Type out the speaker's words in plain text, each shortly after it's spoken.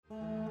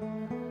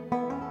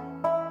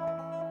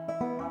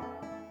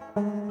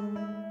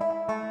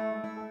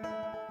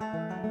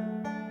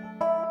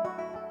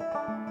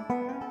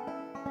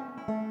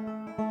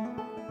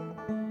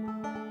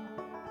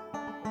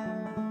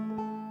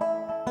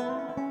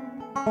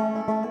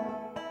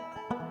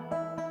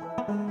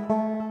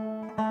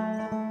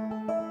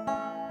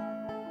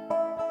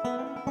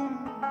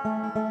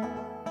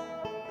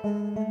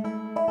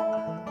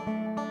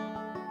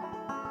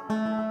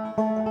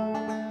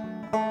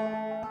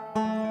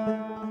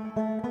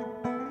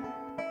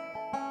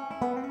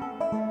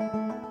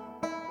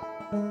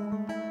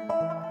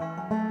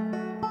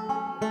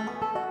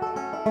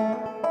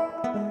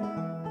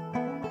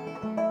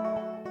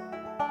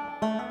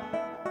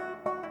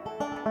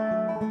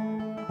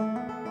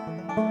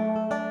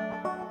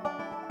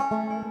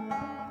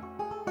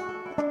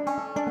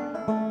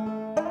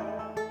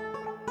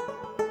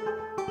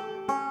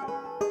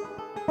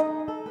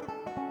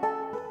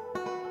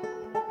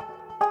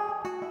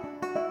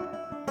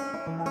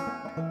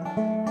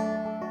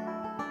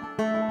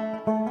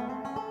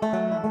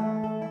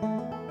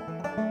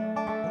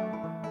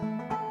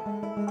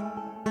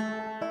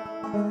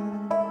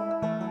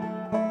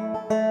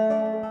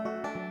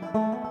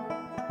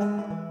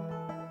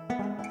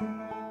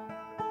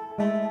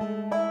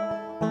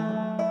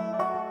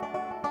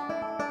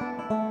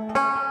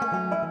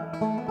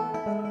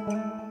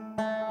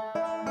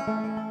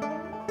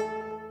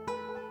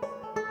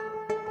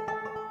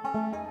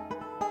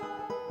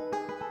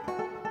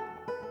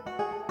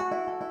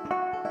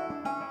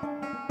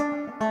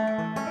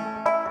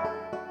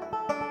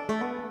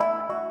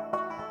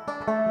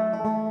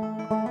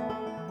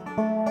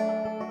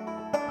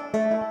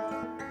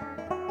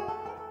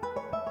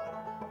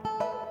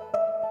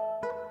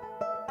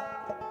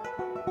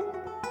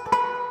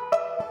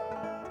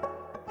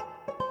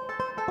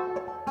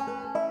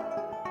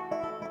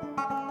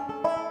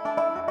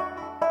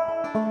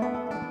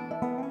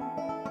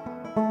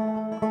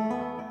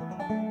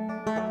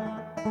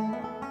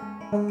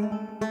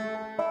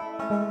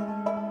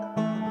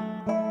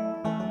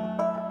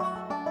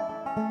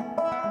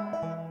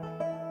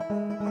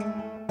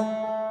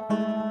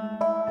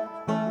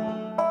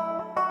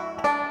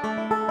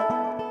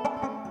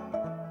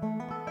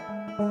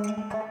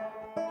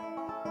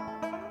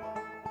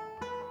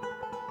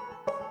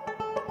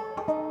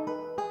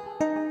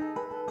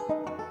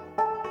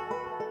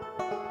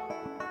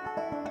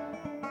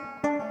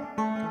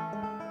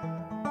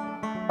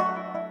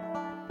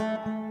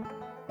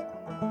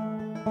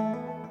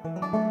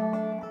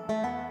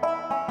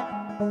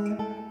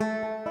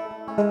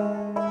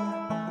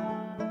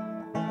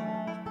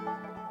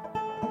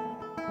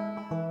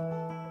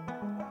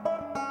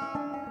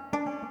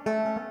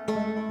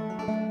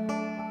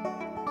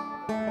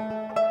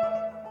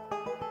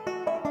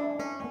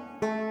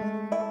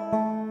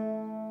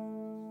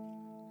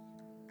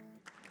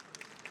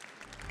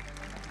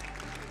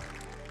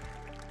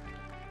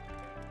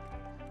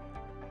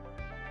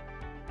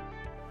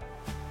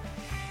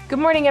Good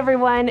morning,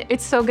 everyone.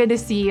 It's so good to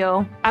see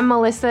you. I'm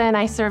Melissa, and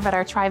I serve at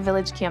our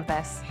Tri-Village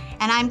campus.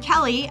 And I'm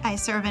Kelly. I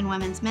serve in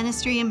women's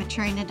ministry and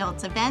maturing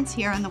adults events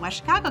here on the West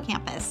Chicago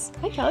campus.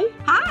 Hi, Kelly.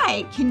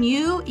 Hi. Can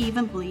you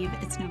even believe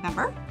it's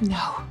November?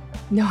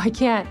 No, I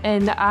can't.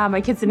 And my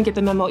kids didn't get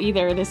the memo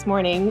either this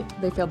morning.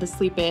 They failed to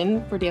sleep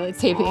in for daylight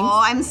savings.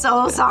 Oh, I'm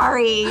so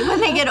sorry. When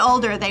they get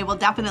older, they will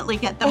definitely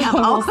get the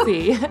memo. We'll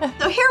see.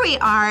 So here we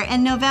are,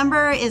 and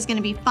November is going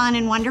to be fun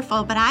and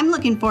wonderful, but I'm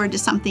looking forward to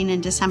something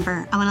in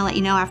December. I want to let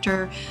you know,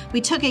 after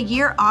we took a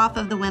year off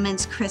of the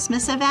women's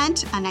Christmas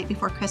event, a night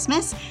before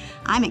Christmas,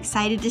 I'm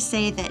excited to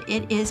say that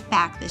it is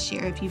back this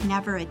year. If you've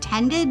never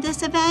attended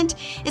this event,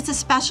 it's a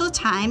special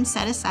time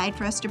set aside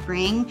for us to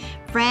bring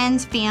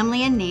friends,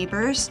 family, and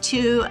neighbors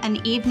to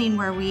an evening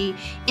where we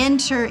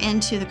enter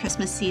into the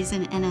Christmas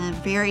season in a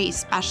very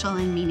special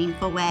and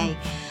meaningful way.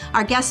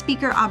 Our guest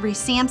speaker, Aubrey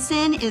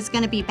Sampson, is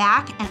going to be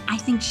back, and I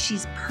think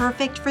she's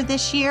perfect for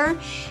this year.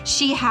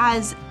 She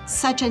has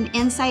such an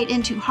insight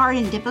into hard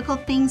and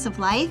difficult things of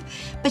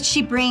life, but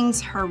she brings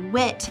her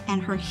wit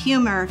and her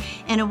humor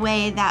in a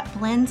way that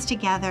blends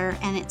together,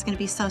 and it's going to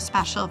be so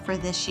special for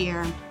this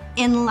year.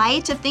 In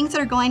light of things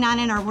that are going on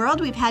in our world,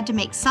 we've had to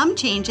make some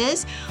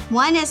changes.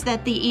 One is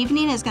that the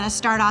evening is going to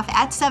start off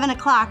at 7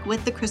 o'clock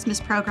with the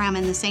Christmas program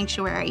in the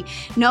sanctuary.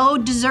 No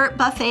dessert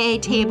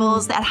buffet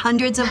tables that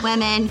hundreds of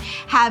women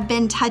have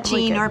been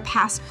touching or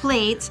past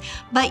plates,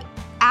 but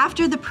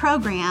after the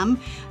program,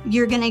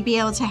 you're going to be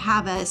able to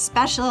have a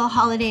special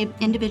holiday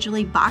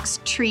individually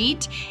boxed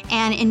treat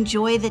and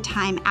enjoy the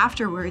time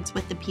afterwards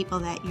with the people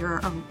that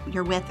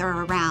you're with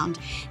or around.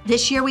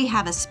 This year we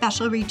have a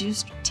special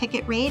reduced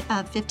ticket rate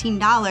of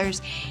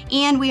 $15,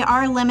 and we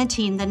are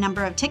limiting the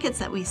number of tickets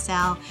that we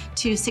sell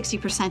to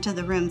 60% of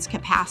the room's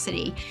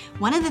capacity.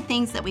 One of the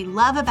things that we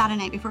love about A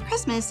Night Before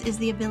Christmas is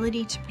the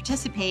ability to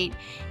participate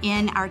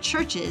in our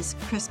church's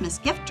Christmas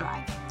gift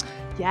drive.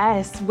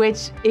 Yes,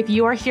 which if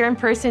you are here in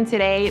person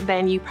today,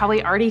 then you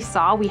probably already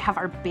saw we have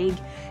our big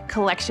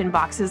collection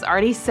boxes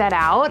already set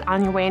out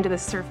on your way into the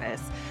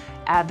service.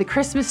 The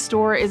Christmas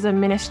Store is a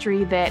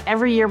ministry that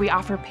every year we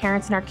offer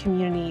parents in our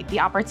community the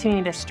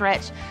opportunity to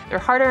stretch their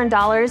hard-earned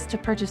dollars to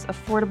purchase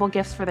affordable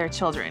gifts for their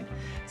children.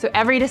 So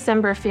every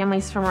December,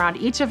 families from around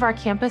each of our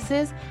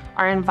campuses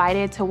are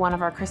invited to one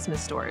of our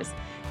Christmas stores.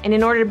 And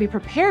in order to be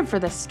prepared for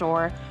this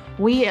store,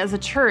 We as a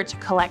church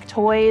collect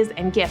toys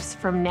and gifts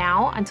from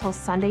now until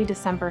Sunday,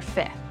 December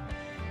 5th.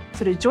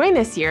 So to join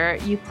this year,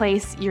 you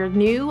place your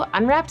new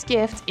unwrapped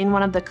gift in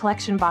one of the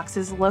collection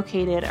boxes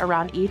located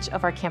around each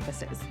of our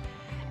campuses.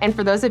 And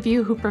for those of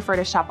you who prefer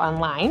to shop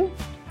online,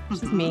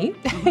 which is me,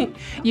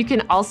 you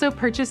can also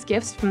purchase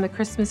gifts from the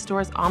Christmas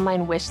Store's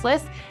online wish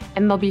list,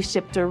 and they'll be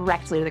shipped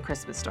directly to the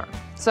Christmas Store.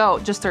 So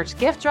just search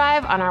Gift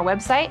Drive on our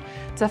website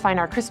to find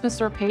our Christmas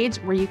Store page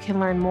where you can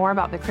learn more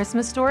about the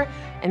Christmas Store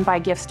and buy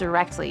gifts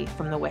directly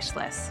from the wish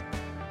list.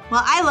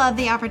 Well, I love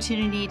the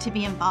opportunity to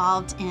be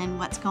involved in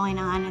what's going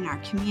on in our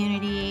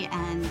community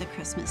and the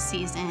Christmas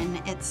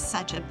season. It's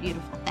such a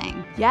beautiful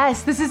thing.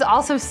 Yes, this is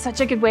also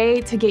such a good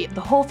way to get the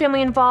whole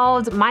family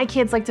involved. My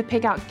kids like to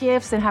pick out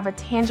gifts and have a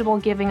tangible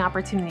giving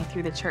opportunity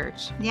through the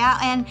church. Yeah,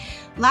 and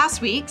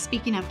last week,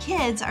 speaking of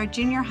kids, our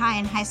junior high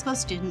and high school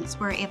students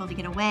were able to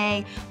get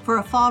away for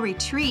a fall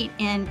retreat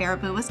in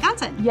Baraboo,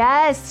 Wisconsin.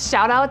 Yes,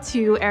 shout out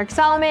to Eric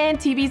Solomon,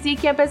 TBC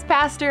campus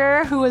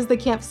pastor, who was the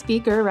camp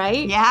speaker,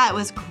 right? Yeah, it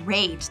was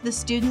great. The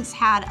students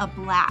had a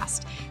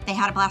blast. They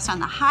had a blast on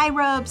the high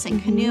ropes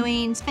and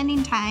canoeing,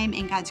 spending time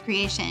in God's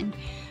creation.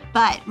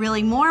 But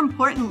really more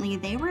importantly,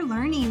 they were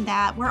learning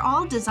that we're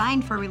all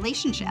designed for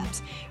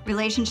relationships.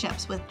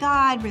 Relationships with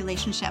God,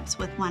 relationships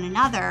with one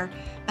another.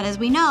 But as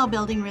we know,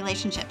 building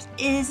relationships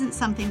isn't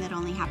something that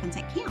only happens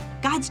at camp.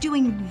 God's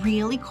doing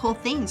really cool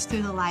things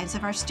through the lives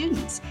of our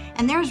students,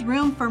 and there's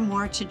room for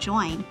more to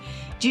join.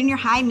 Junior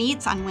high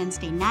meets on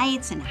Wednesday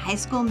nights and high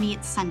school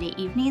meets Sunday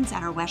evenings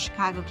at our West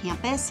Chicago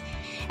campus.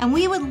 And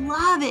we would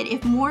love it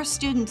if more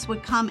students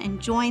would come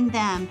and join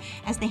them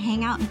as they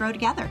hang out and grow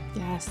together.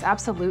 Yes,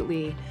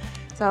 absolutely.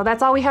 So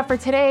that's all we have for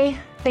today.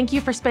 Thank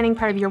you for spending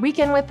part of your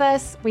weekend with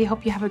us. We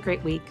hope you have a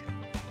great week.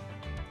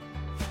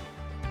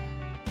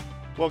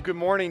 Well, good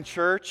morning,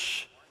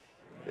 church.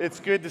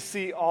 It's good to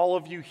see all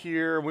of you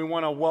here. We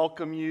want to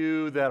welcome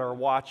you that are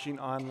watching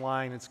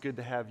online. It's good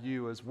to have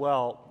you as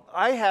well.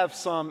 I have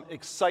some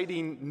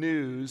exciting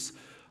news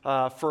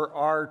for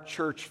our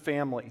church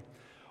family.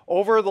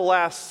 Over the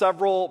last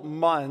several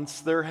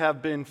months, there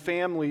have been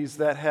families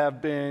that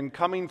have been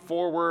coming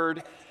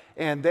forward,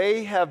 and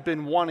they have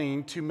been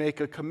wanting to make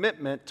a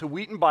commitment to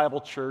Wheaton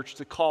Bible Church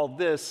to call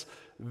this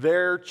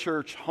their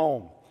church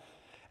home.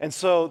 And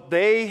so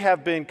they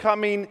have been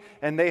coming,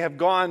 and they have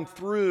gone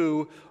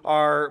through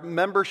our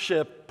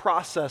membership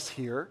process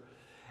here,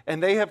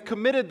 and they have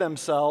committed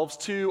themselves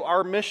to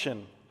our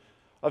mission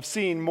of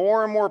seeing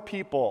more and more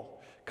people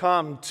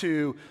come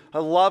to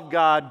love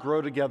God,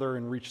 grow together,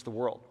 and reach the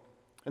world.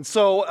 And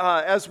so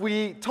as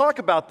we talk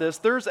about this,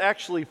 there's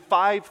actually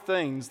 5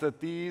 things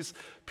that these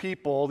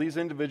people, these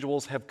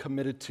individuals have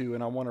committed to,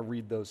 and I want to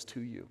read those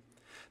to you.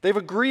 They've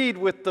agreed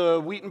with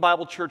the Wheaton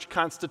Bible Church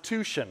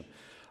Constitution,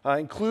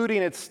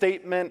 including its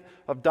statement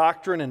of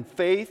doctrine and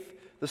faith,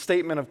 the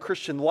statement of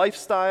Christian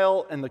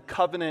lifestyle, and the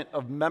covenant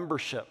of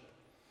membership.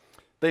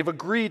 They've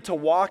agreed to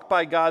walk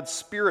by God's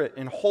Spirit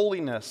in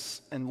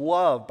holiness and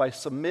love by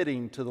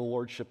submitting to the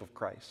Lordship of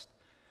Christ.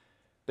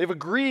 They've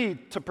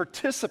agreed to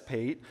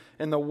participate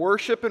in the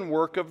worship and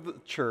work of the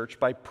church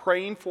by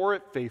praying for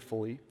it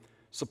faithfully,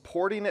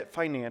 supporting it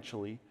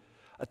financially,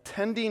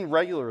 attending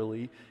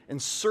regularly,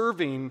 and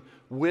serving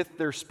with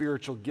their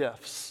spiritual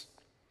gifts.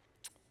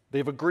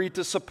 They've agreed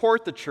to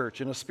support the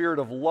church in a spirit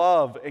of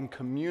love and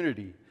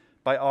community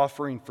by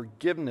offering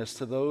forgiveness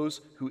to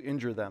those who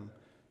injure them,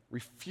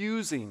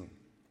 refusing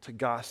to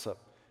gossip,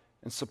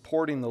 and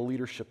supporting the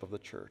leadership of the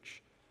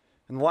church.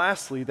 And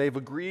lastly, they've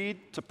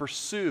agreed to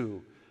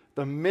pursue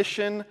the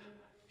mission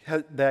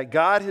that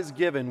God has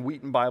given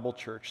Wheaton Bible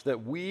Church,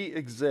 that we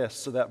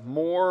exist so that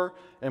more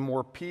and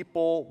more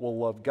people will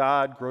love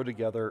God, grow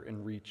together,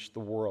 and reach the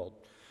world.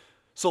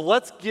 So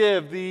let's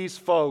give these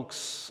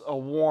folks a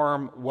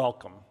warm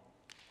welcome.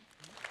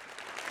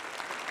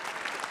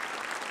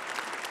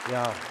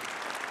 Yeah.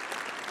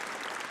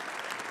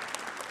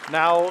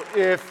 Now,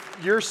 if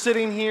you're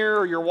sitting here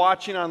or you're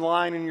watching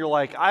online and you're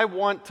like, I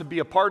want to be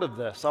a part of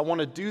this, I want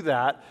to do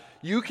that,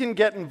 you can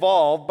get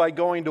involved by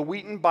going to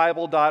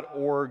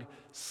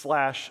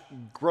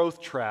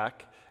wheatonbible.org/growth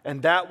track,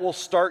 and that will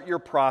start your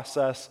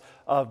process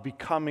of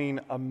becoming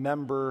a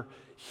member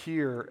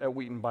here at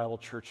Wheaton Bible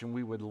Church, and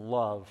we would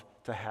love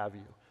to have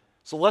you.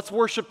 So let's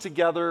worship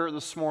together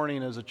this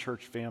morning as a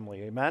church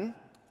family. Amen?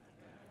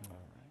 All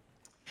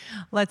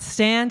right. Let's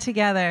stand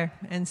together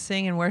and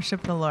sing and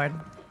worship the Lord.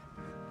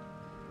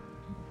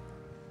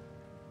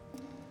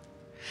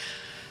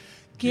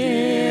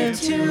 Give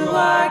to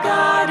our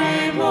God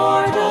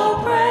immortal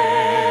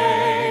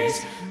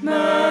praise.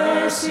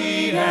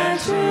 Mercy and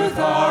truth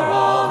are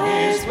all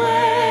his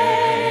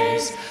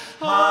ways.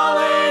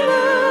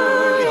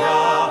 Hallelujah,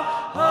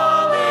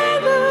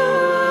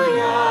 hallelujah.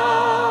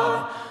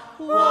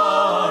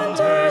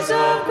 Wonders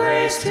of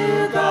grace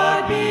to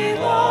God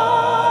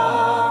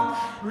belong.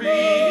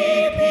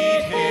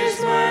 Repeat his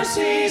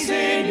mercies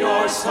in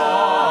your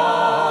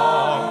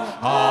song.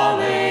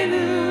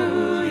 Hallelujah.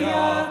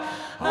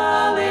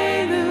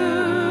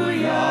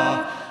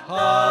 Hallelujah,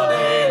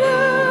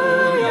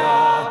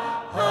 hallelujah,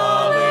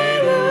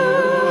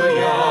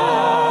 hallelujah,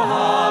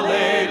 hallelujah.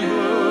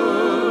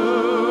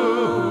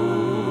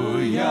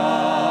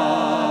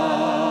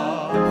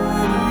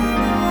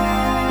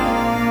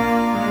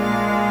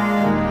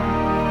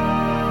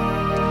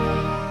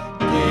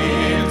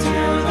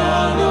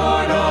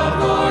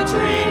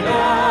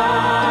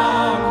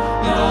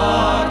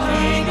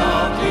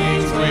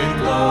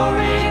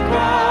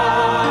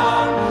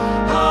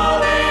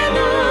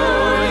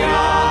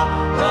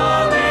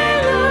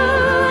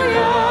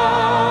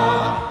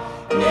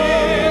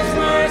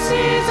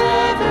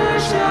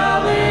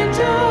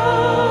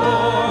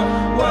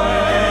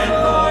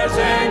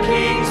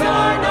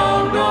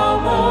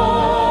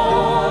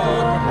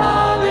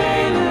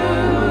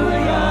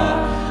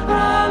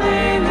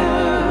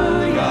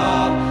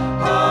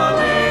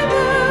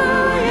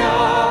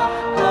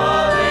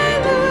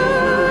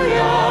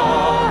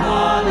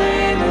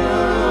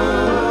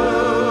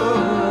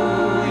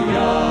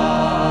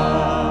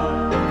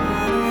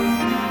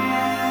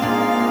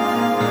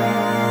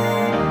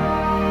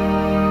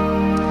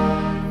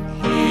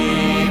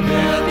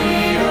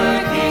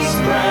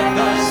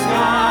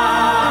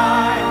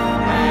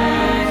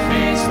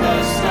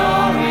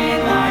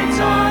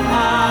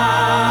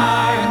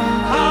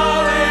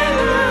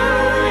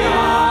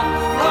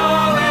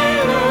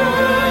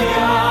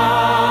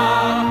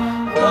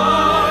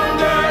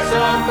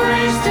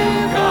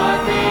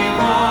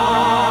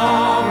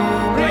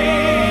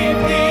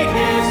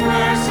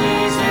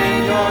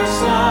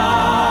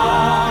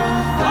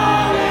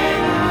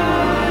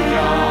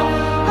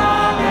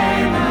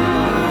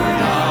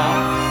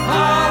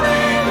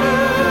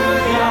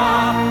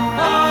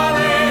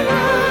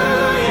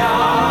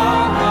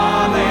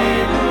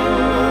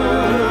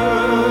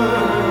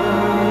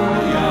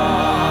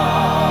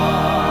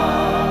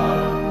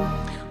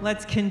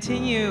 let's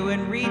continue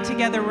and read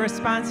together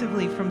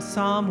responsively from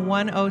Psalm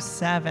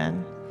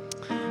 107.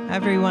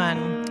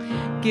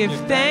 Everyone, give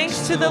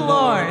thanks to the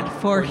Lord,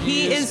 for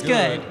he is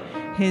good.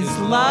 His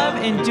love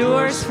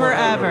endures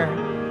forever.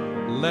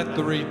 Let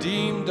the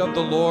redeemed of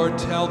the Lord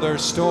tell their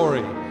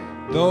story,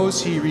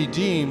 those he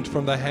redeemed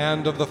from the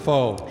hand of the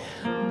foe.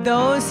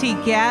 Those he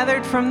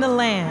gathered from the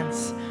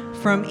lands,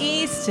 from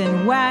east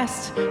and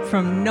west,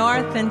 from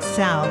north and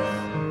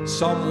south.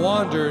 Some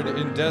wandered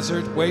in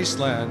desert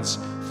wastelands,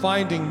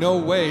 finding no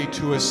way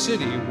to a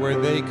city where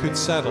they could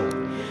settle.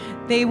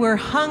 They were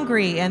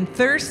hungry and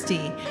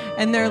thirsty,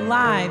 and their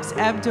lives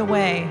ebbed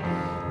away.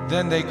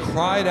 Then they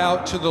cried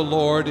out to the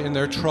Lord in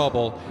their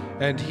trouble,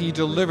 and he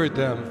delivered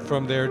them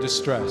from their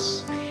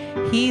distress.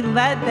 He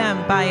led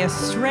them by a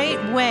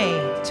straight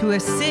way to a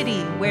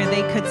city where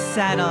they could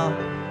settle.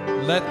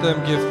 Let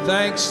them give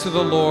thanks to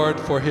the Lord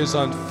for his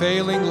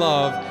unfailing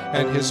love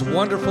and his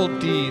wonderful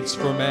deeds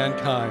for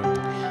mankind.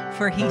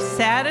 For he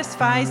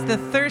satisfies the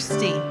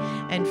thirsty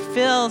and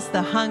fills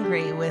the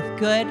hungry with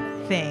good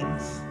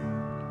things.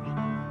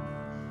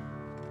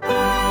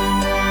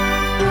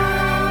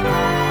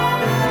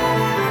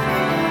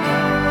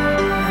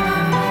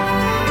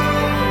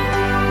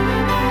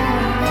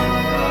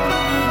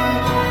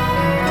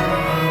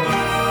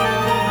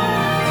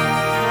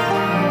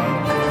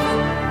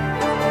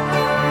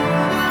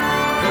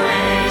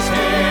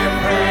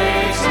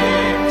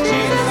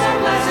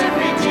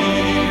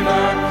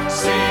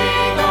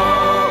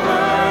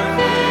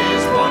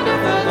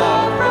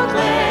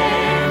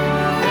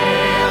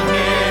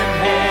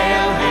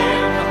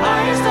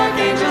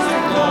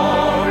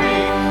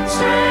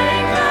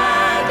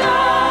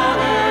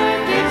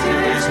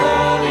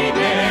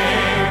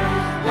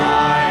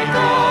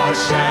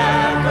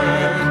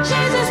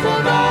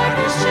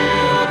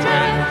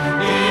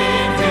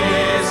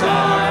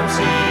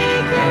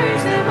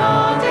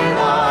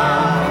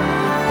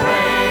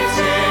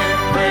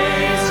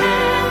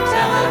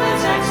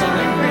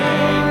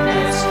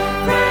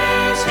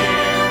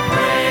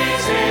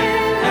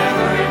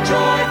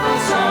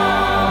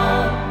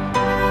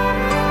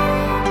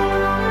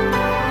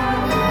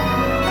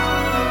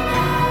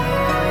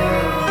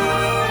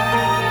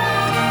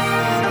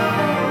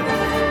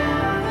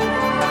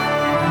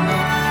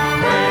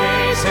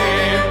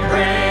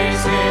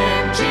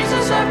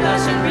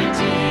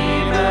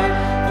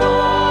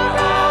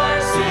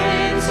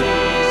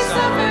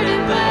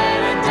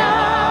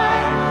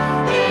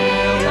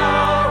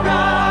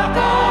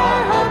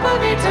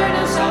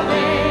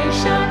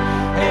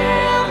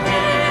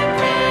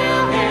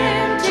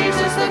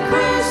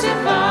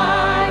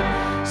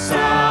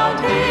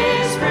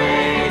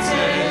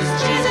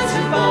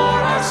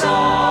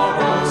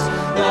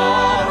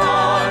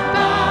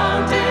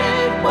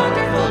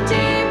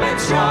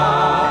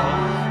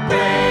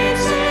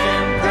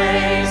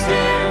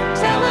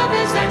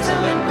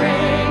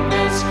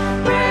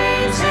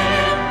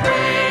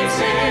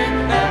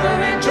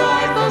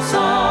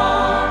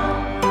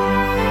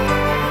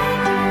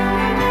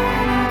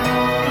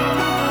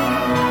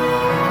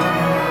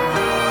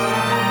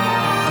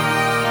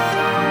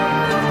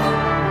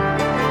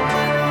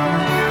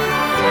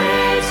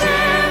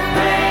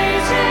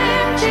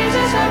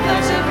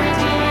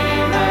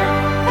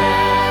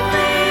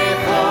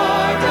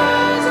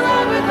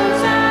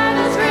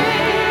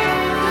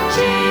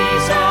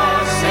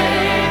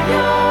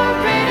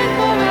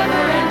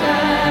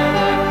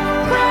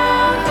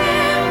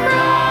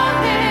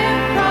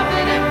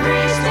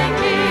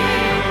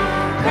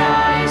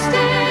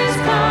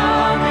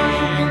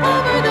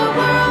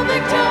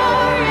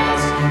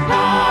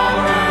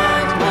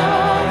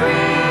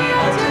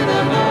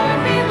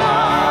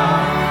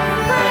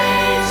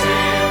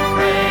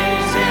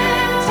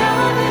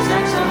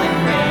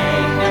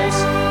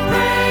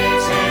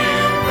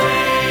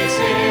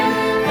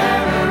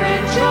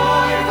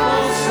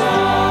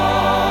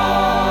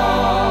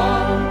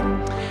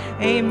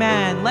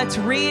 Let's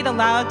read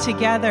aloud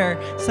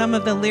together some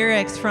of the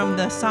lyrics from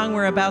the song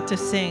we're about to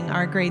sing,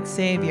 Our Great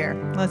Savior.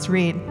 Let's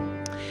read.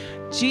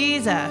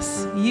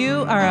 Jesus,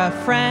 you are a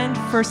friend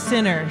for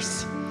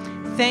sinners.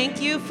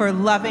 Thank you for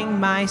loving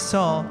my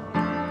soul.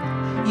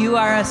 You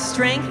are a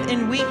strength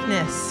in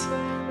weakness.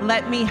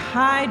 Let me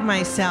hide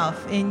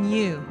myself in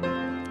you.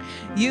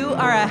 You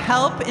are a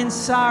help in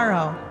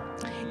sorrow,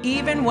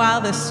 even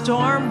while the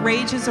storm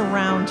rages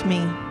around me.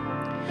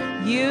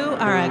 You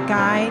are a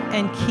guide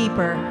and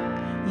keeper.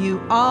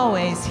 You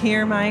always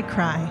hear my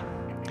cry.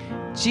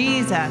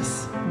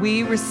 Jesus,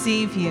 we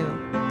receive you.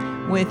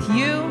 With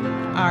you,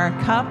 our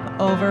cup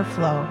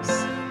overflows.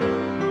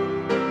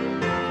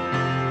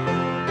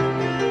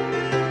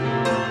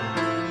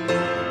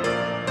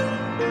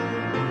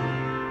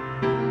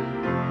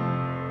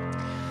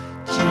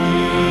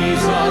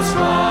 Jesus,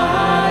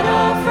 what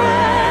a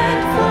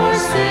friend for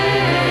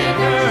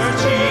sinners.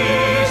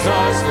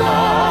 Jesus,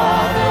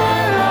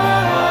 lover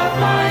of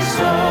my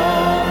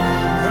soul.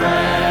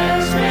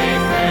 Friends may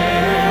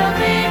fail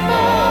me,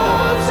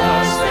 foes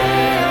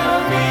assail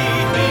me.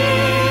 He,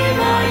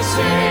 my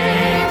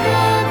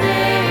Savior,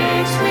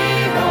 makes me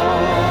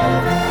whole.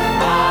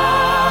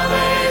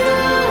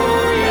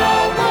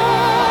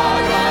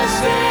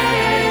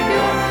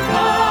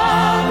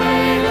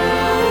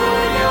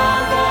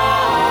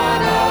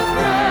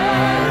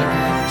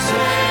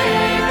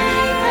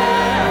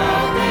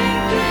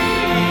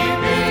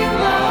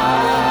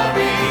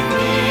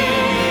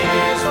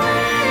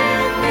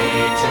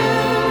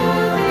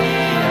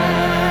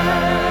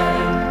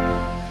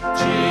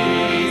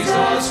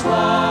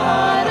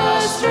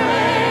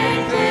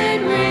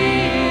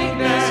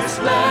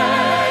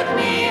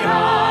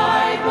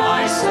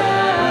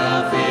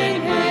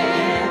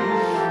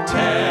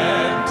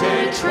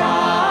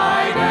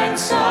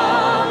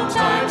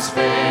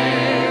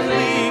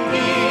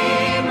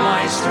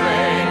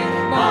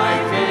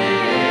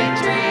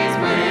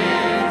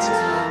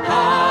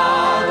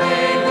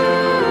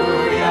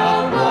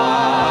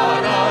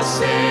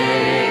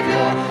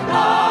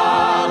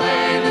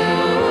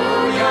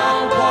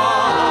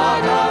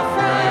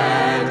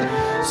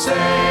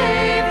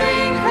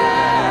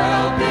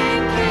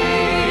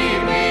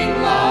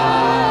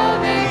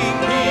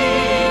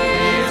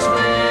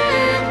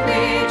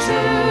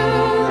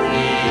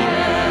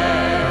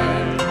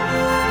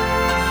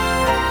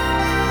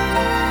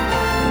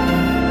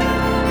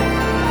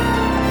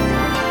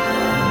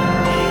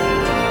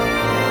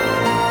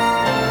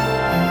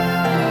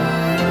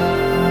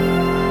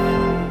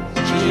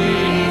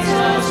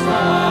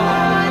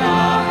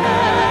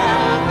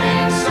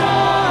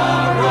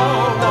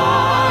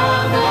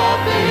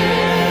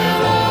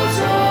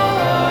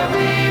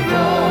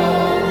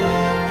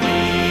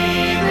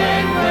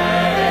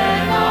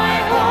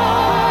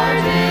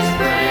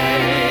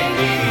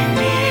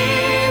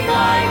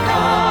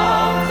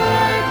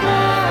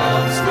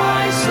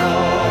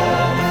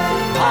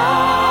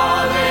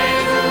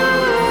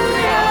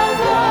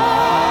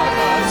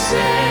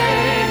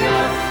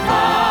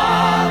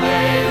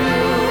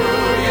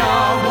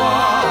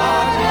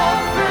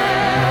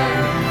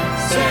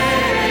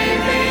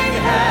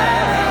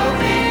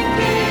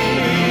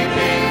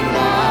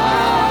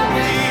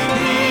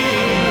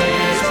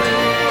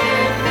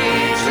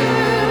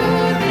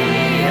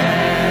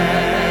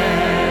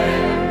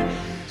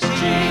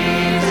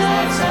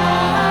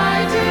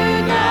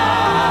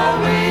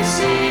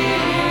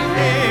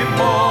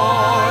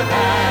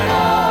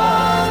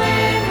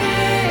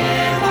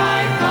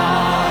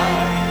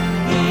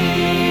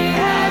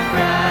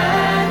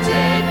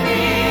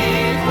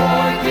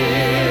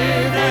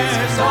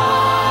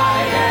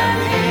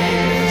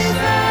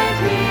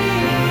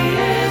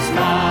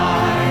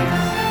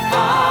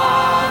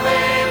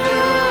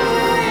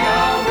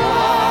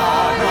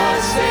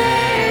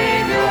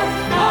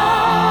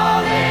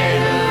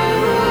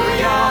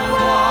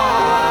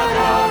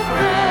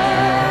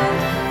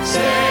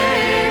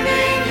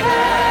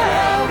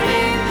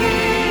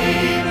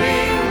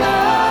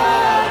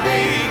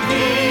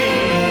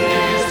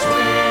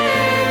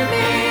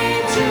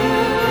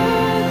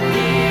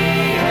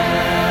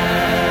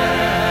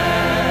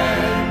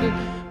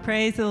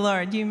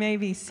 Lord. You may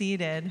be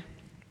seated.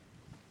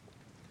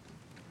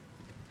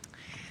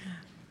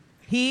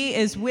 He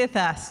is with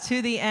us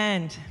to the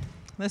end.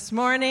 This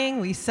morning,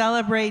 we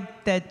celebrate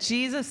that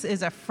Jesus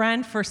is a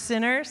friend for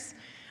sinners,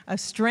 a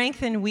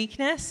strength in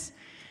weakness,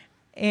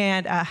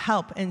 and a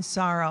help in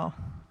sorrow.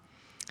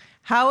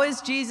 How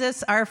is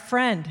Jesus our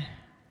friend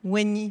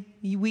when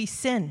we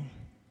sin?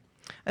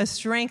 A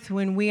strength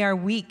when we are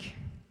weak,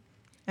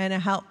 and a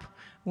help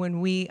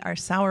when we are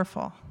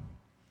sorrowful.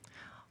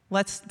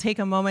 Let's take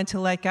a moment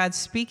to let God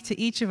speak to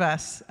each of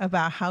us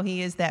about how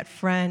he is that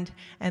friend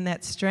and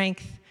that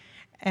strength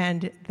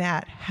and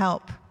that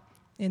help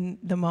in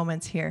the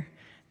moments here.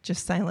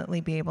 Just silently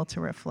be able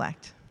to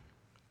reflect.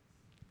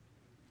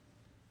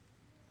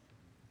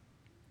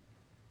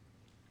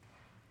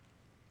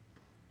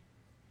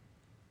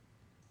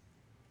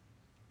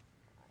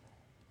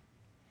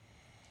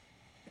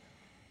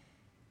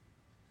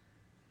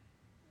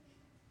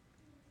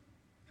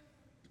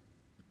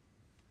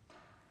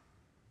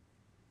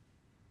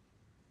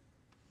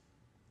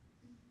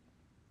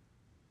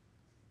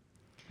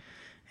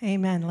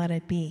 Amen. Let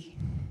it be.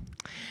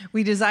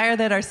 We desire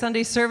that our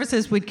Sunday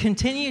services would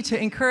continue to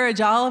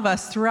encourage all of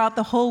us throughout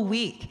the whole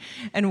week.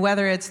 And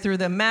whether it's through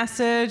the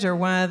message or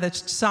one of the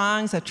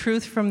songs, a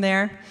truth from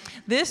there,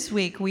 this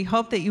week we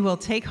hope that you will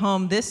take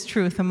home this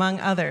truth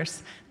among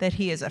others, that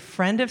he is a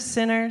friend of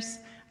sinners,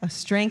 a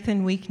strength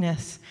in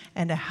weakness,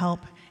 and a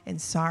help in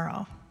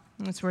sorrow.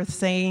 It's worth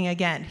saying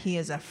again, he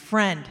is a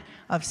friend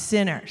of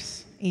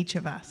sinners, each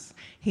of us.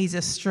 He's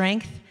a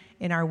strength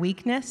in our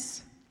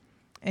weakness,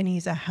 and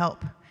he's a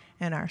help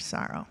in our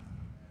sorrow.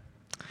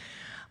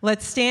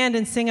 Let's stand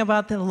and sing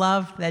about the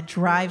love that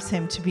drives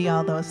him to be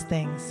all those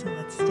things. So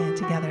let's stand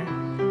together.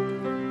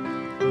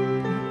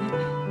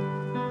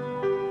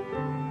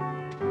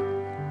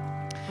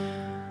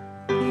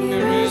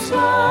 Here is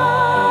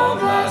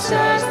love vast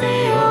as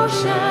the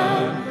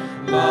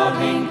ocean,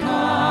 loving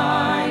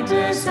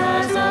kindness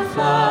as the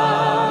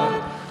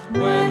flood.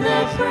 When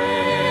the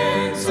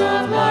Prince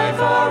of Life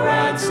our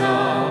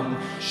ransom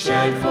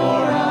shed for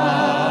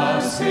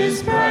us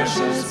his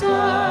precious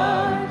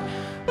blood.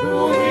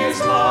 Who his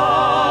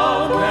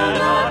love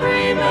cannot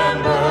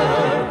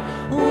remember,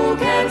 who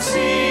can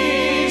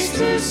cease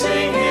to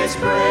sing his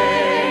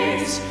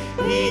praise?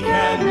 He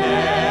can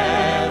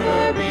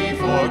never be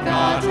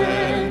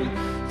forgotten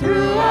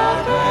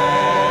throughout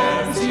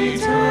man's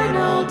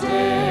eternal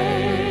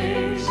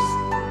days.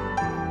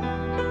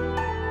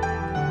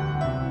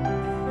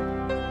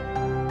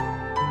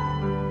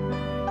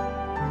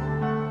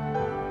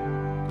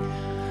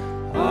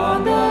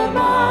 On the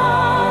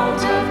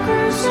mount of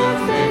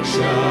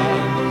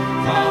crucifixion,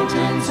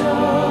 fountains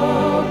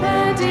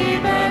open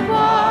deep and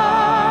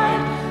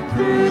wide.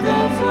 Through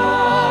the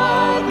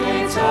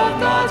floodgates of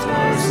God's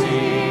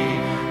mercy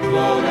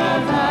flowed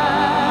a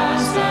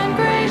vast and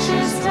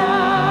gracious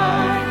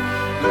tide.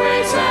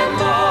 Grace and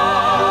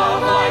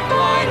love like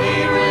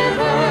mighty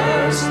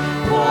rivers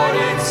poured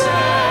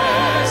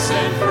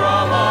incessant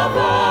from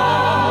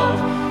above.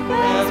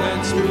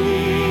 Heaven's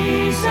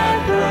peace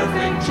and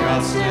perfect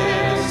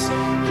justice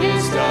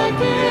kissed a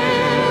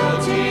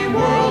guilty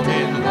world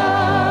in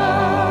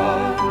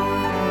love.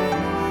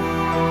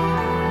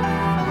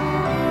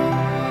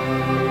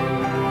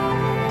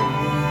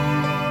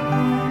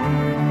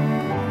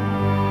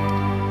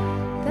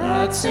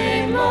 That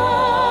same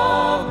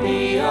love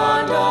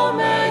beyond all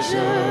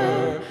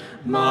measure,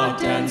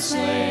 mocked and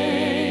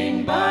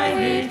slain by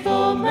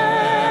hateful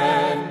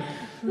men,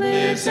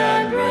 lives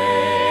and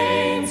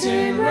reigns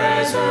in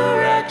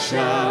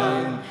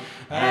resurrection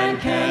and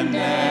can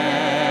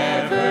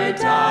never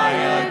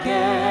die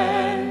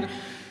again.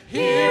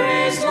 Here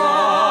is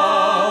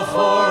love for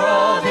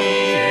all the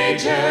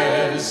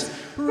ages,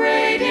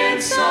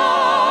 radiant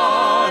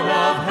Son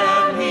of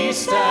heaven he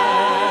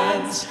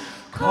stands,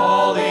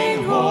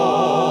 calling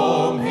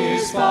home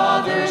his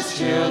Father's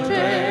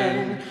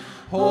children,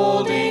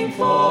 holding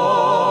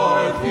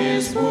forth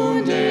his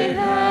wounded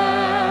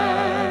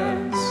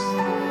hands.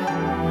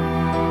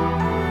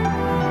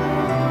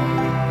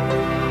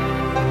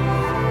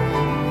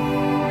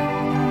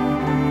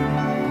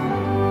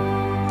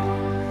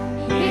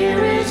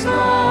 Here is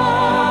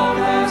love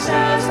vast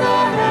as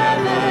the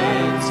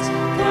heavens,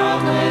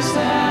 countless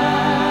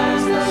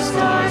as the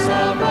stars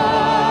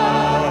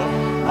above,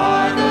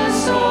 are the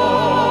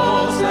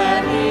souls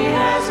that he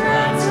has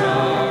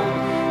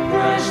ransomed,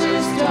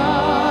 precious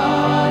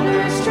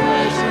daughters,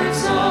 treasured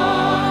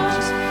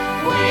sons.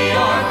 We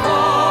are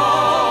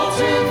called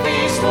to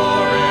feast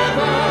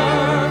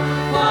forever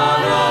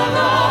on a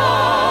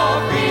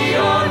love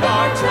beyond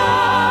our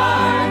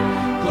time.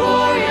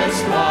 Glorious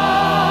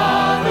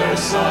Father,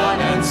 Son,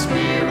 and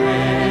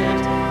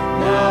Spirit,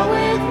 now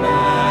with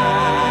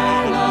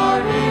man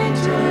are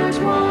intertwined.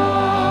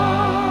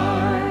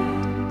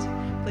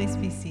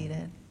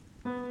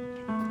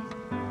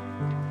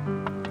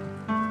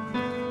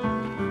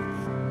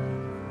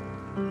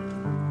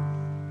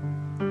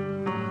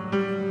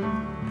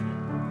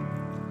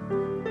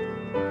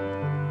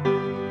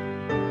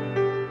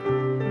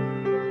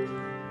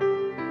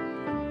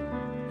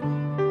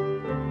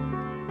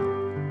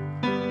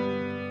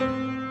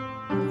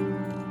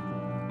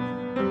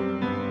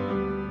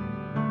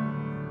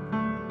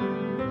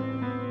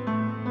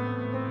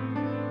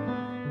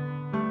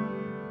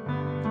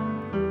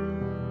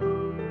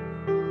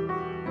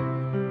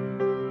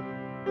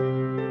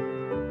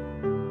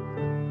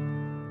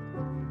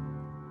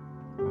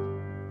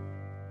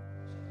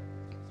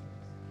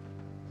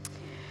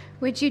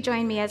 Would you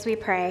join me as we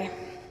pray?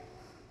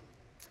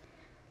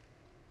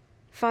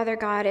 Father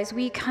God, as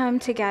we come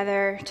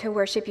together to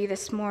worship you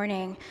this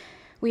morning,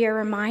 we are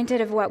reminded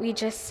of what we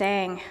just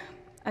sang,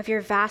 of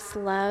your vast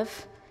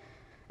love,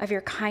 of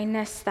your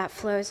kindness that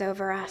flows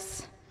over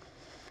us.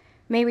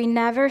 May we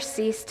never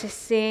cease to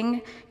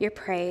sing your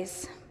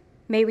praise.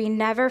 May we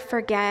never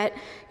forget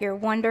your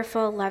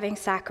wonderful, loving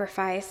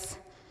sacrifice.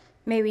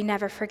 May we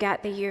never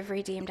forget that you've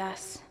redeemed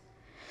us.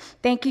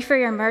 Thank you for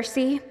your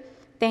mercy.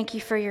 Thank you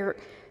for your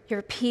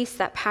peace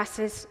that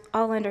passes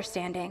all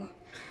understanding.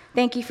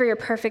 Thank you for your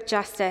perfect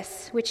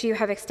justice, which you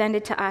have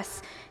extended to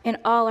us in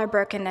all our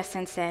brokenness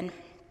and sin.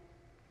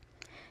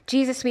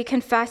 Jesus, we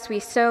confess we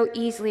so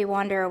easily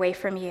wander away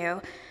from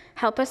you.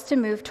 Help us to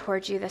move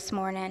towards you this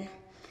morning.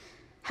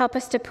 Help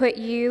us to put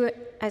you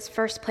as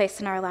first place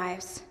in our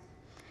lives.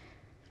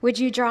 Would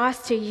you draw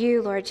us to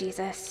you, Lord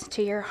Jesus,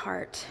 to your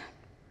heart?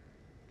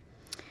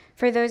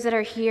 For those that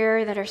are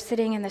here that are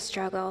sitting in the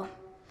struggle,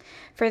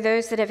 for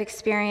those that have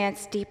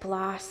experienced deep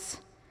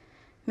loss,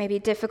 maybe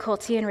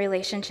difficulty in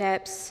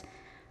relationships,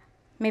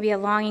 maybe a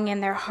longing in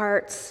their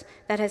hearts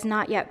that has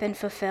not yet been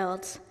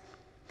fulfilled.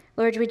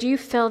 Lord, would you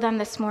fill them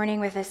this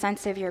morning with a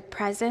sense of your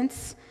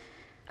presence,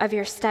 of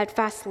your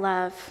steadfast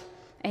love,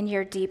 and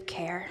your deep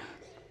care.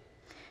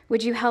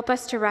 Would you help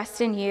us to rest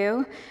in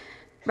you,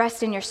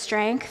 rest in your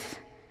strength,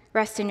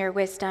 rest in your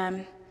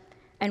wisdom,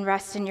 and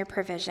rest in your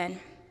provision.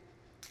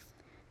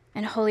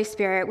 And Holy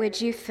Spirit,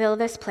 would you fill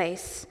this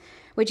place?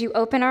 Would you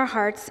open our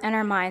hearts and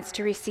our minds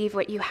to receive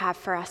what you have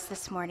for us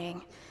this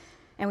morning?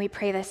 And we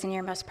pray this in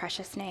your most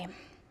precious name.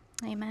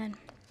 Amen.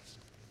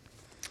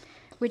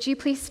 Would you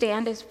please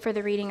stand for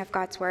the reading of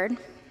God's word?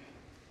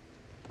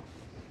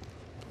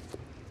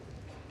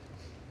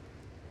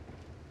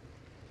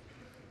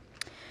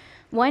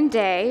 One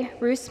day,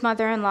 Ruth's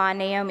mother-in-law,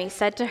 Naomi,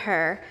 said to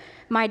her,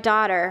 "My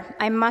daughter,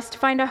 I must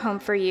find a home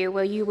for you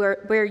where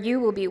you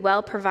will be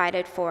well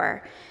provided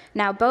for.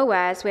 Now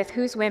Boaz, with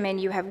whose women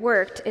you have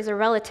worked, is a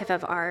relative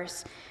of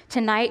ours.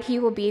 Tonight he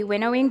will be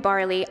winnowing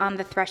barley on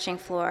the threshing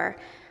floor.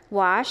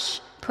 Wash,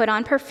 put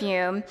on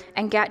perfume,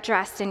 and get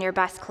dressed in your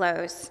best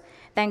clothes.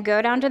 Then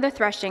go down to the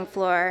threshing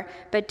floor,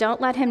 but don't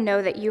let him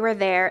know that you are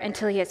there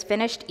until he has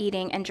finished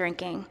eating and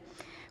drinking.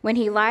 When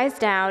he lies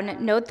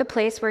down, note the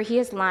place where he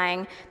is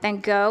lying,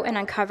 then go and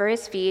uncover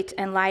his feet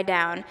and lie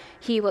down.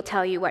 He will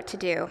tell you what to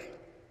do."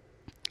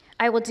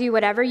 "I will do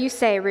whatever you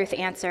say," Ruth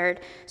answered.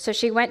 So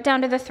she went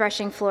down to the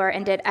threshing floor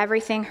and did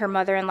everything her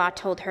mother-in-law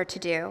told her to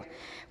do.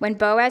 When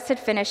Boaz had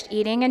finished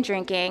eating and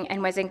drinking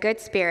and was in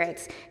good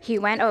spirits, he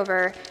went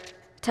over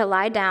to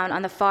lie down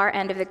on the far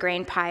end of the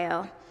grain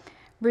pile.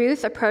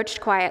 Ruth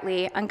approached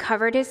quietly,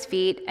 uncovered his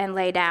feet, and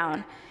lay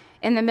down.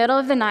 In the middle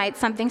of the night,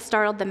 something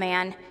startled the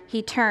man.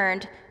 He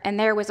turned, and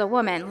there was a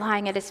woman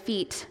lying at his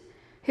feet.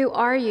 "Who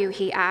are you?"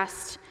 he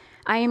asked.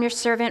 "I am your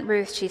servant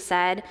Ruth," she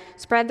said.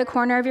 "Spread the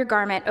corner of your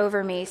garment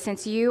over me,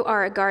 since you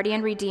are a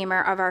guardian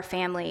redeemer of our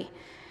family."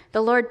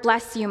 "The Lord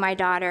bless you, my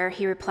daughter,"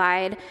 he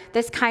replied.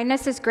 "This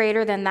kindness is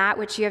greater than that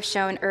which you have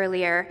shown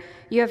earlier.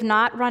 You have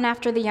not run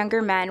after the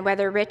younger men,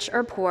 whether rich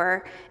or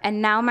poor.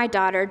 And now, my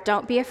daughter,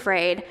 don't be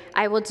afraid.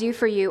 I will do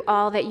for you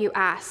all that you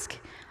ask.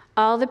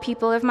 All the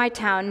people of my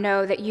town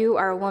know that you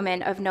are a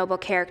woman of noble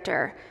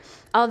character.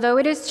 Although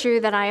it is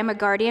true that I am a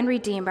guardian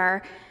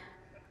redeemer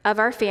of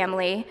our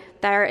family,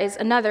 there is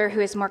another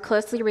who is more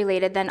closely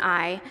related than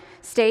I.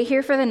 Stay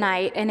here for the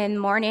night, and in the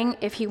morning,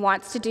 if he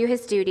wants to do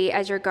his duty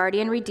as your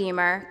guardian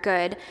redeemer,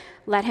 good,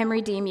 let him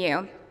redeem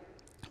you.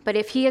 But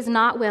if he is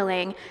not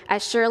willing,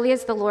 as surely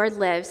as the Lord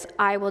lives,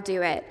 I will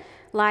do it.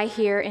 Lie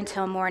here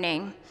until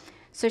morning."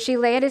 So she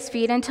lay at his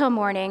feet until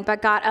morning,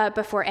 but got up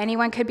before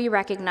anyone could be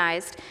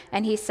recognized.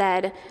 And he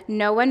said,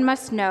 "No one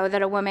must know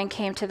that a woman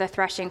came to the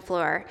threshing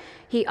floor."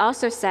 He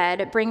also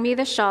said, "Bring me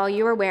the shawl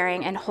you are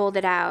wearing and hold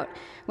it out."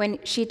 When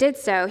she did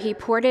so, he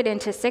poured it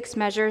into 6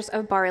 measures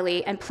of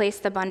barley and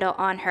placed the bundle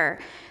on her.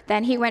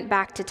 Then he went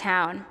back to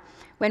town.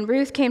 When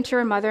Ruth came to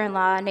her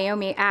mother-in-law,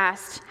 Naomi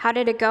asked, "How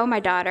did it go, my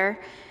daughter?"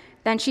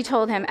 Then she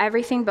told him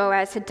everything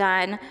Boaz had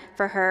done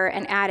for her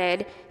and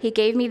added, "He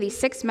gave me these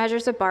 6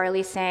 measures of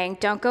barley, saying,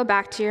 'Don't go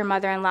back to your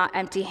mother-in-law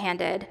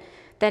empty-handed.'"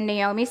 Then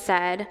Naomi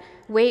said,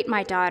 "Wait,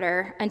 my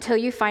daughter, until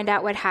you find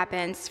out what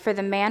happens, for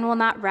the man will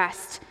not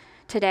rest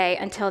today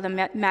until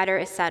the matter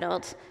is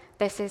settled."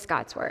 This is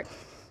God's word.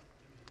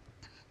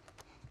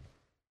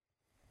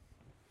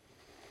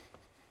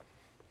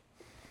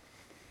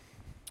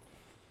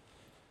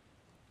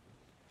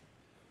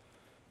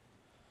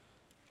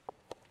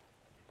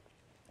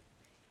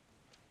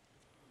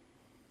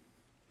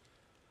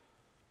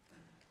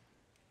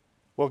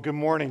 Well, good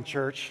morning,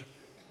 church.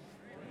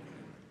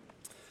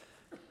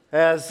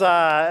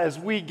 As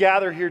we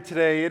gather here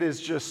today, it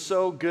is just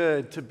so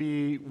good to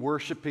be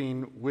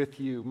worshiping with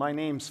you. My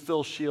name's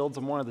Phil Shields.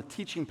 I'm one of the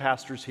teaching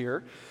pastors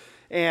here.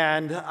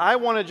 And I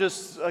want to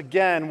just,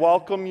 again,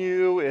 welcome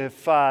you.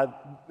 If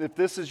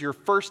this is your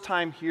first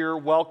time here,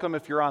 welcome.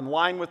 If you're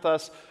online with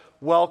us,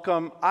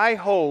 welcome. I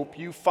hope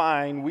you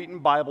find Wheaton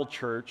Bible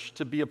Church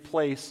to be a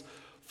place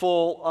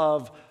full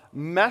of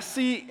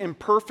messy,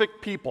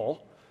 imperfect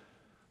people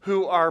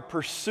who are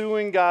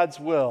pursuing God's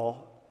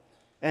will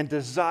and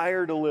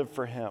desire to live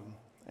for Him.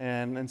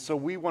 And so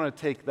we want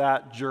to take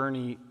that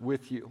journey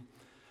with you.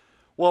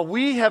 Well,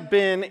 we have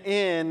been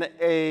in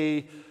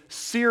a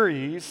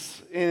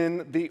series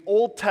in the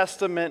Old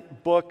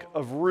Testament book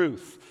of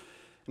Ruth.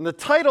 And the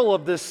title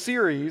of this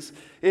series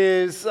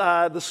is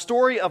The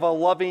Story of a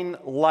Loving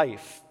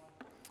Life.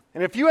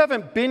 And if you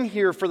haven't been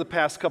here for the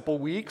past couple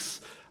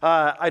weeks,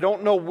 I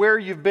don't know where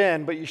you've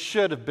been, but you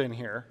should have been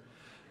here.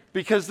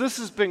 Because this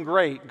has been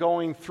great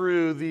going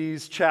through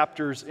these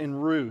chapters in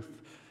Ruth.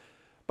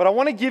 But I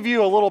want to give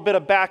you a little bit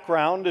of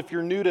background if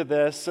you're new to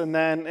this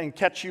and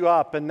catch you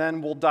up, and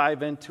then we'll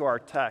dive into our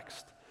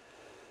text.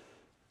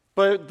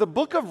 But the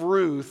book of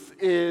Ruth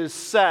is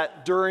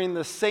set during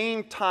the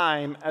same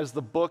time as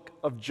the book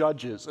of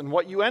Judges. And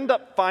what you end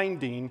up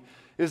finding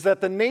is that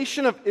the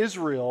nation of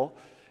Israel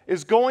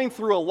is going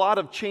through a lot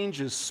of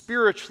changes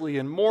spiritually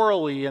and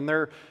morally, and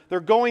they're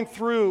going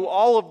through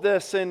all of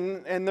this,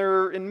 and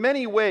they're in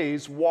many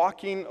ways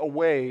walking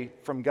away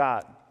from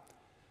God.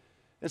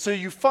 And so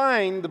you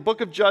find the book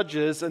of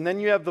Judges, and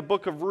then you have the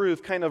book of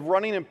Ruth kind of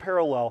running in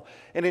parallel.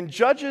 And in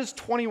Judges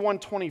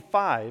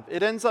 21:25,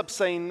 it ends up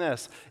saying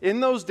this: in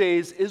those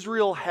days,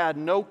 Israel had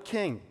no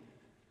king,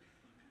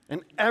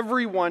 and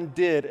everyone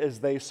did as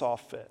they saw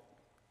fit.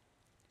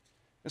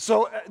 And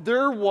so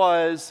there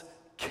was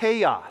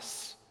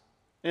chaos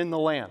in the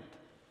land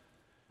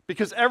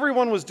because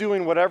everyone was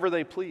doing whatever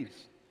they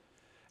pleased.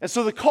 And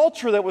so the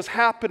culture that was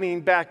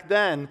happening back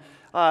then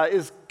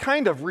is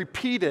kind of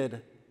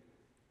repeated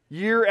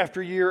year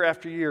after year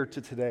after year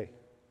to today.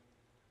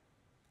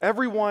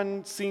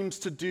 Everyone seems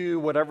to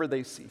do whatever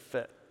they see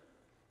fit.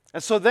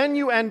 And so then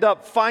you end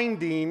up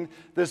finding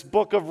this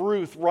book of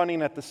Ruth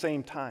running at the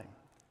same time.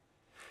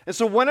 And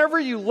so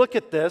whenever you look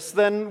at this,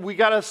 then we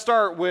got to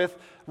start with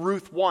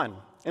Ruth 1.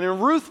 And in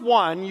Ruth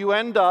 1, you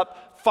end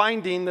up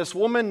finding this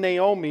woman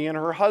Naomi and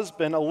her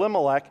husband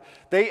Elimelech.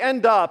 They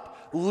end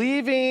up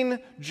leaving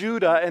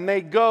Judah and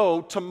they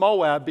go to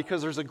Moab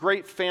because there's a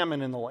great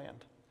famine in the land.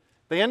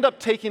 They end up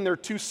taking their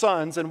two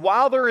sons, and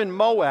while they're in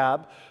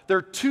Moab,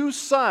 their two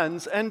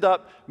sons end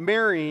up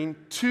marrying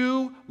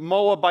two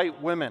Moabite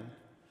women.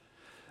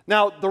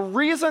 Now, the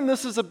reason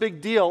this is a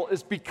big deal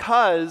is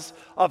because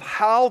of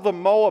how the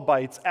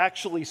Moabites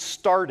actually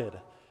started,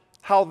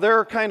 how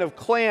their kind of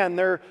clan,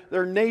 their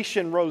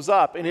nation rose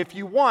up. And if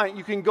you want,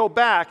 you can go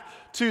back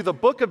to the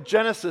book of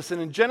Genesis,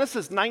 and in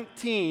Genesis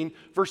 19,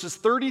 verses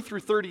 30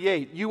 through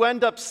 38, you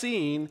end up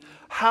seeing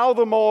how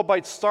the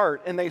Moabites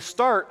start, and they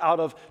start out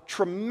of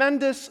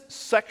tremendous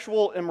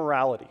sexual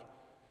immorality.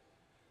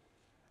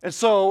 And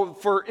so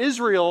for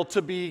Israel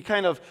to be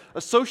kind of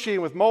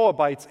associated with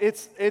Moabites,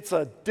 it's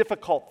a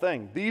difficult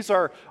thing. These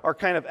are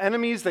kind of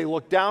enemies. They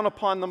look down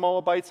upon the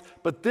Moabites,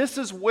 but this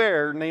is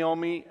where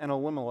Naomi and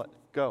Elimelech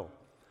go.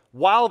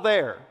 While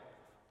there,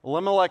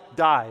 Elimelech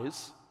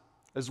dies,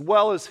 as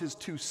well as his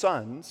two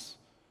sons.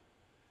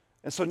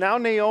 And so now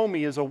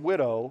Naomi is a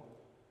widow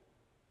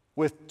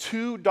with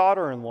two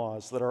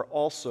daughter-in-laws that are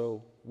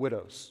also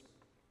widows.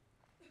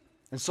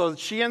 And so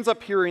she ends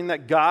up hearing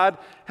that God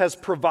has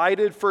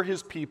provided for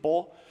his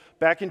people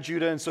back in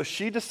Judah, and so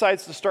she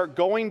decides to start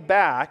going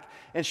back,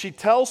 and she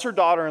tells her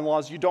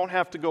daughter-in-laws, you don't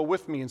have to go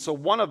with me. And so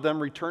one of them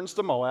returns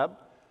to Moab,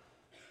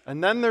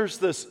 and then there's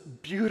this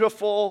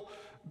beautiful,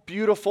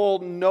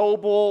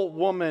 noble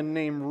woman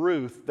named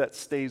Ruth that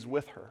stays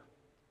with her.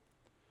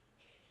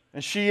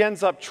 And she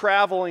ends up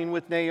traveling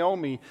with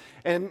Naomi.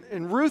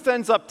 And Ruth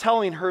ends up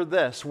telling her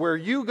this: where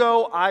you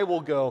go, I will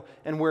go.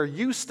 And where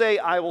you stay,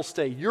 I will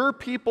stay. Your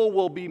people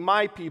will be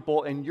my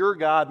people, and your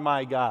God,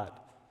 my God.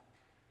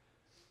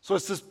 So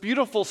it's this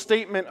beautiful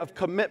statement of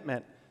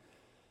commitment.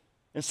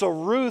 And so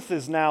Ruth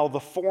is now the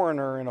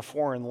foreigner in a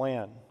foreign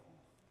land.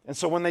 And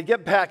so when they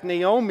get back,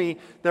 Naomi,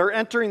 they're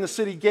entering the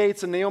city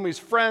gates, and Naomi's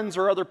friends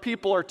or other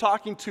people are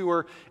talking to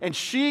her, and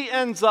she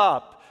ends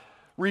up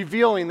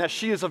revealing that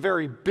she is a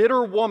very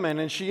bitter woman,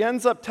 and she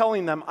ends up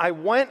telling them, I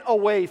went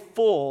away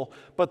full,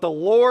 but the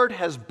Lord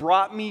has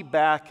brought me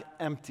back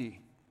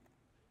empty.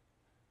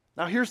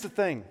 Now here's the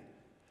thing.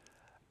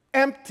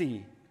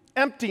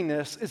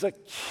 Emptiness is a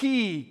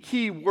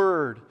key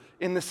word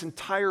in this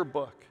entire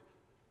book.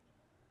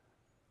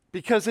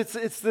 Because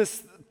it's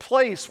this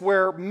place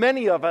where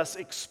many of us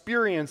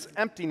experience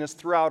emptiness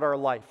throughout our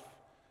life.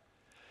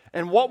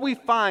 And what we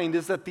find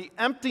is that the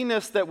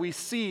emptiness that we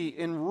see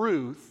in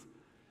Ruth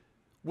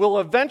will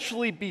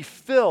eventually be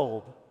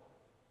filled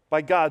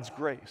by God's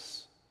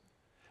grace.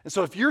 And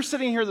so if you're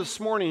sitting here this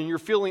morning and you're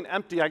feeling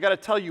empty, I got to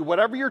tell you,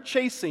 whatever you're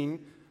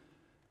chasing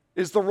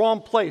is the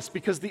wrong place,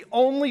 because the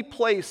only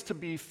place to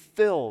be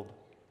filled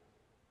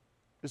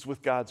is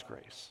with God's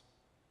grace.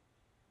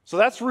 So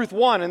that's Ruth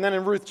 1, and then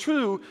in Ruth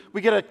 2,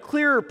 we get a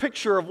clearer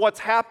picture of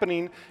what's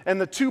happening and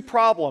the two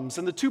problems.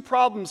 And the two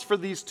problems for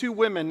these two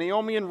women,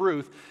 Naomi and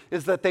Ruth,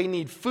 is that they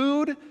need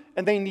food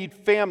and they need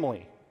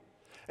family.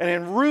 And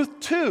in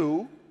Ruth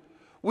 2,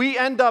 we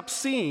end up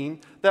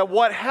seeing that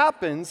what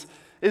happens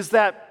is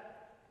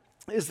that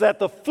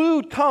the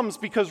food comes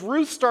because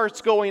Ruth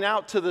starts going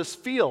out to this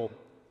field.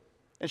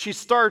 And she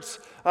starts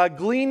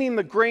gleaning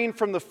the grain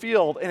from the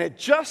field. And it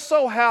just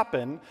so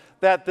happened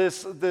that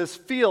this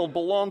field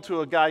belonged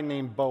to a guy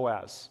named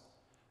Boaz.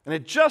 And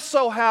it just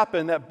so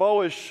happened that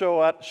Boaz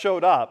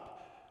showed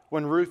up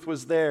when Ruth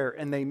was there,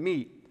 and they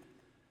meet.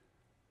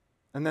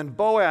 And then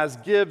Boaz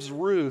gives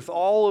Ruth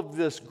all of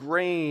this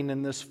grain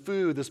and this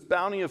food, this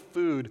bounty of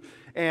food.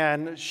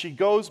 And she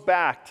goes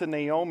back to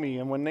Naomi.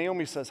 And when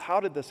Naomi says, "How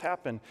did this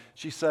happen?"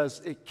 she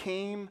says, "It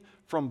came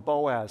from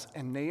Boaz."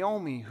 And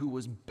Naomi, who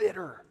was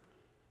bitter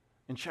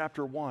in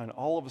chapter 1,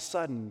 all of a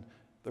sudden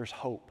there's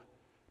hope,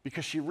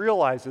 because she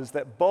realizes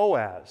that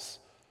Boaz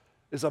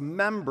is a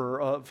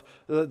member of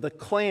the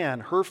clan,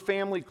 her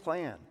family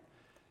clan.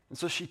 And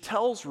so she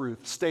tells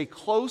Ruth, "Stay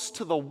close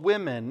to the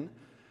women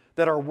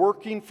that are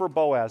working for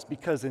Boaz,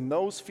 because in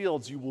those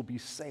fields you will be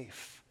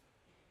safe.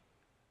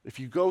 If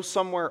you go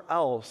somewhere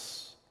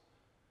else,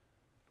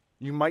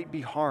 you might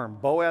be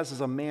harmed." Boaz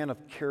is a man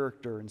of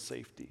character and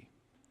safety.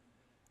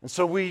 And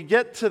so we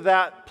get to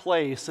that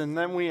place, and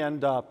then we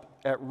end up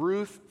at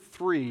Ruth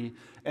 3,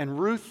 and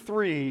Ruth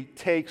 3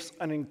 takes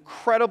an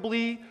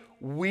incredibly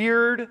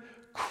weird,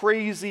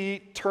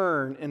 crazy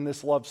turn in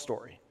this love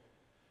story.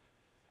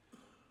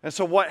 And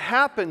so what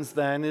happens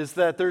then is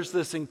that there's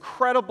this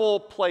incredible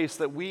place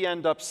that we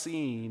end up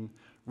seeing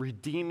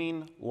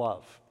redeeming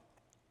love.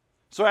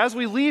 So as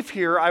we leave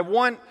here, I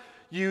want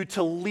you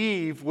to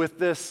leave with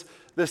this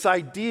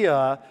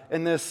idea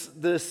and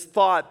this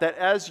thought that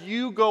as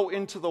you go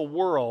into the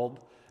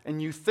world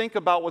and you think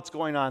about what's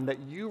going on, that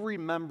you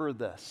remember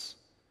this,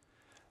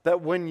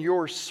 that when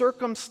your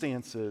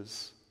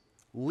circumstances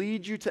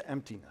lead you to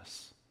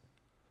emptiness,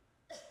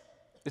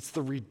 it's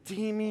the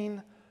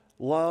redeeming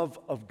love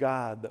of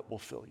God that will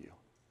fill you.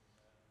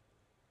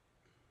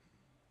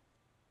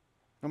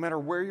 No matter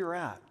where you're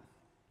at,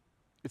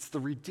 it's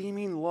the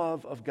redeeming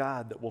love of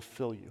God that will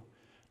fill you.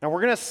 Now, we're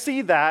going to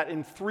see that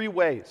in 3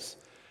 ways,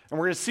 and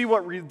we're going to see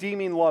what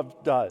redeeming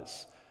love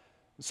does.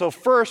 So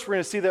first, we're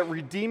going to see that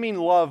redeeming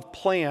love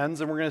plans,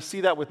 and we're going to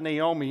see that with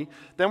Naomi.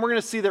 Then we're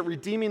going to see that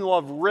redeeming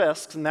love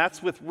risks, and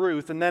that's with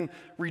Ruth. And then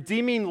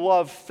redeeming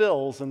love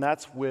fills, and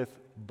that's with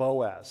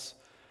Boaz.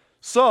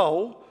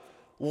 So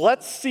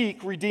let's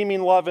seek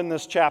redeeming love in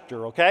this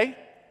chapter, okay?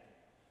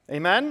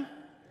 Amen?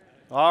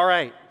 All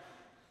right.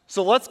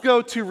 So let's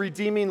go to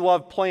redeeming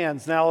love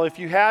plans. Now, if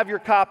you have your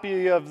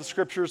copy of the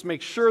scriptures,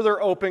 make sure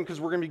they're open,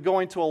 because we're going to be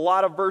going to a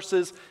lot of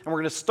verses, and we're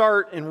going to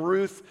start in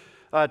Ruth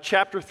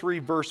chapter 3,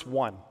 verse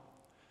 1.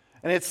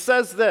 And it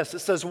says this. It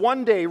says,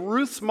 "One day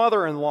Ruth's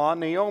mother-in-law,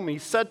 Naomi,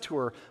 said to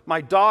her, 'My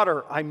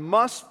daughter, I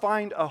must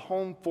find a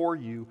home for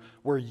you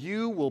where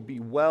you will be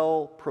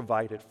well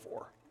provided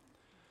for.'"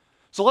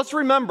 So let's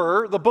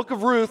remember, the book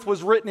of Ruth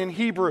was written in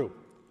Hebrew.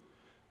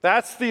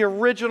 That's the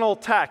original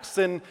text.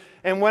 And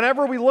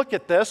whenever we look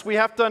at this, we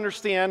have to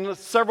understand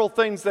several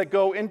things that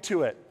go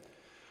into it.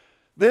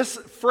 This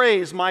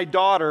phrase, "my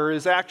daughter,"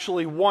 is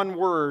actually one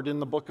word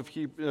in the book of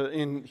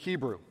in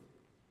Hebrew.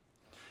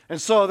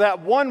 And so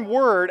that one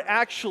word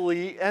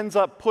actually ends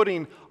up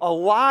putting a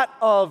lot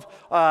of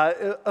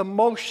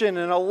emotion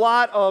and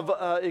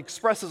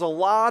expresses a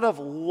lot of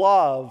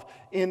love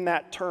in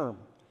that term.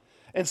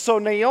 And so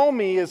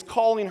Naomi is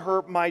calling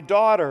her "my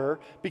daughter"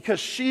 because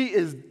she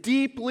is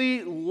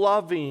deeply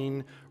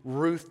loving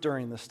Ruth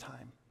during this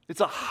time.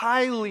 It's a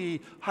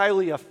highly,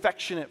 highly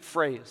affectionate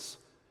phrase.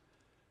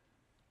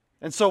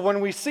 And so when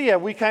we see it,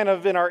 we kind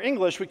of, in our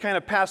English, we kind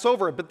of pass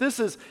over it. But this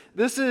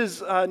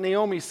is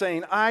Naomi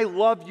saying, "I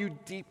love you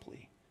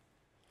deeply."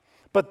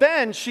 But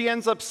then she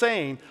ends up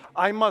saying,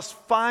 "I must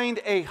find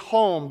a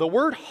home." The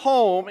word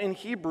home in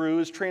Hebrew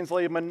is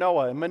translated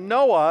Manoah. And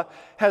Manoah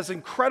has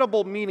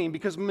incredible meaning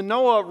because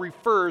Manoah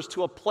refers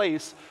to a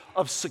place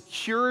of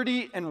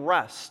security and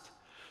rest.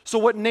 So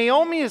what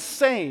Naomi is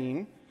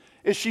saying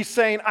is she's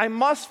saying, "I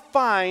must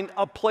find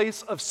a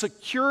place of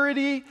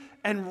security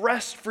and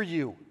rest for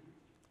you."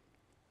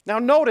 Now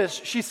notice,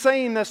 she's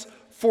saying this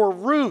for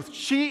Ruth.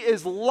 She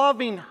is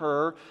loving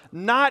her,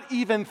 not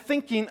even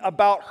thinking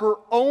about her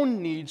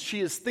own needs. She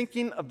is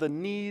thinking of the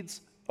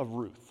needs of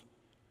Ruth.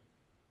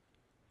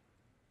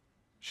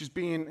 She's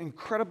being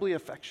incredibly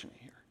affectionate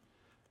here.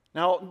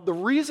 Now, the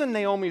reason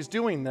Naomi's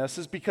doing this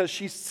is because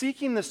she's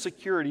seeking this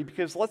security,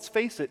 because let's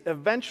face it,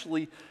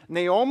 eventually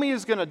Naomi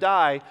is going to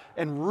die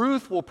and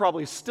Ruth will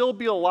probably still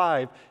be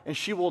alive, and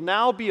she will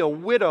now be a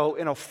widow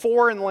in a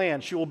foreign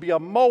land. She will be a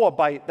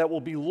Moabite that will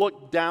be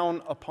looked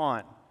down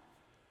upon.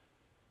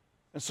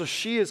 And so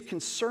she is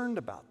concerned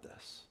about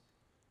this.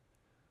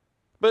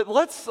 But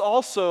let's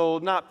also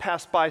not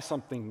pass by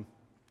something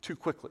too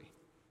quickly.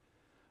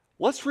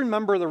 Let's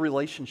remember the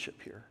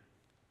relationship here.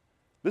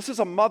 This is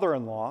a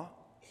mother-in-law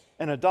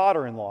and a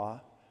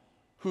daughter-in-law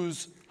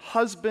whose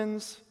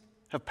husbands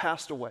have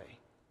passed away.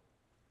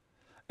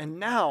 And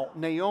now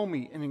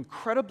Naomi, in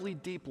incredibly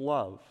deep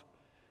love,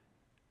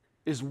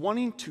 is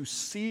wanting to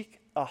seek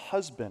a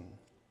husband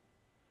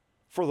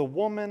for the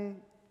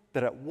woman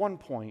that at one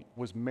point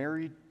was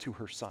married to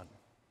her son.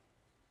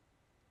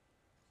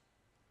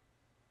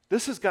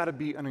 This has got to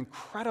be an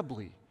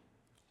incredibly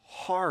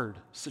hard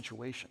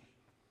situation.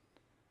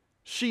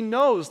 She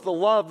knows the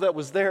love that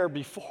was there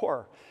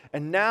before.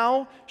 And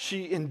now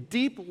she, in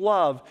deep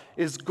love,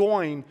 is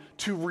going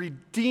to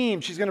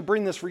redeem. She's going to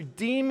bring this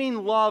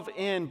redeeming love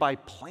in by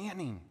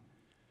planning.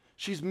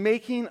 She's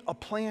making a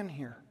plan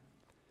here.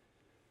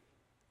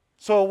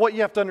 So what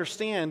you have to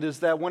understand is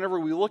that whenever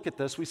we look at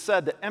this, we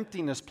said that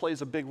emptiness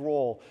plays a big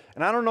role.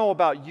 And I don't know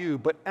about you,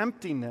 but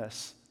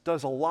emptiness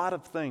does a lot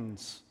of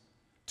things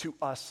to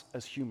us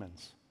as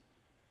humans.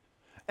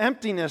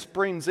 Emptiness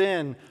brings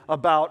in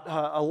about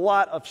a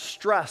lot of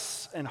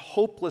stress and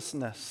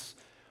hopelessness,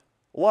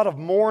 a lot of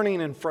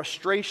mourning and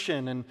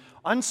frustration, and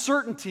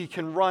uncertainty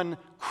can run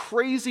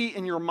crazy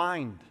in your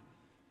mind.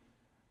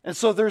 And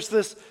so there's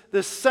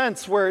this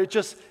sense where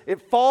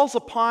it falls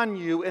upon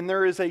you, and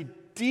there is a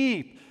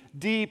deep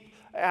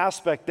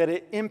aspect that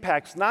it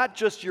impacts not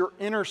just your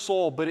inner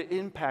soul, but it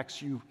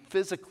impacts you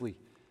physically.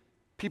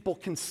 People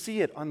can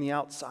see it on the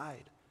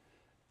outside.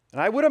 And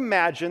I would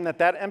imagine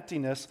that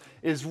emptiness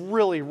is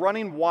really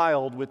running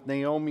wild with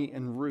Naomi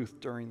and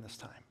Ruth during this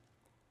time.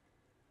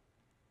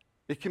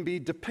 It can be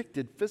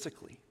depicted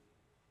physically.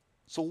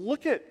 So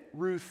look at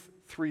Ruth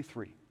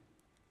 3:3.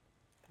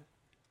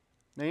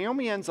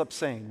 Naomi ends up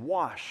saying,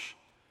 "Wash,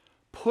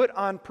 put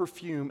on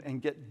perfume,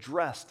 and get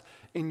dressed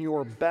in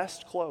your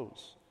best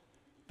clothes.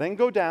 Then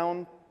go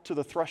down to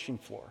the threshing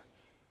floor.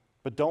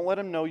 But don't let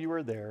him know you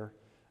are there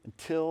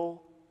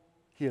until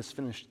he has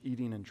finished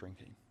eating and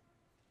drinking."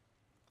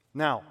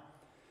 Now,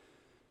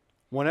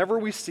 whenever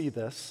we see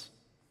this,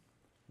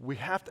 we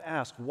have to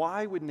ask,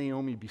 why would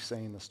Naomi be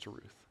saying this to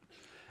Ruth?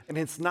 And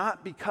it's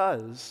not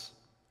because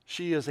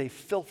she is a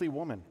filthy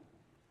woman.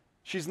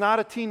 She's not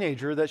a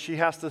teenager that she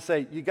has to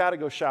say, "You got to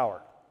go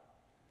shower."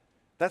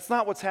 That's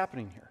not what's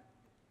happening here.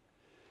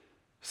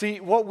 See,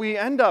 what we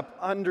end up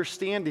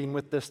understanding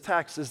with this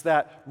text is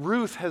that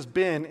Ruth has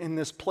been in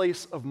this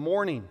place of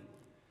mourning.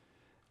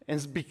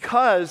 And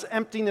because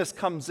emptiness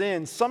comes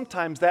in,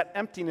 sometimes that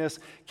emptiness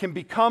can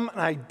become an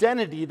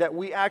identity that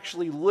we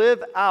actually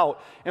live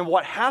out. And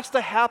what has to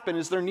happen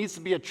is there needs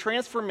to be a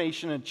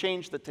transformation and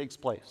change that takes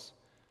place.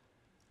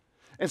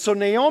 And so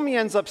Naomi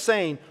ends up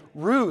saying,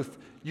 "Ruth,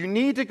 you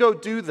need to go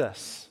do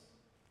this."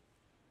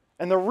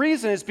 And the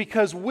reason is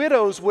because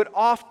widows would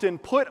often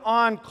put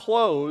on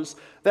clothes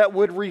that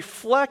would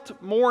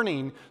reflect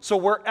mourning. So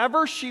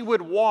wherever she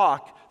would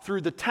walk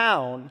through the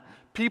town,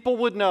 people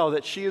would know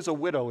that she is a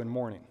widow in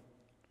mourning.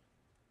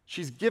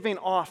 She's giving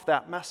off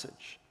that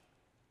message.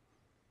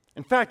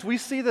 In fact, we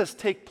see this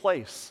take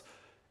place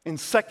in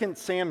 2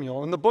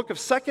 Samuel. In the book of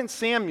 2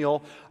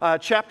 Samuel,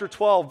 chapter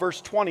 12,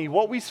 verse 20,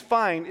 what we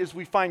find is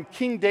we find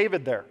King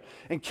David there.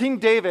 And King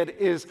David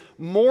is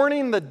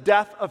mourning the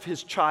death of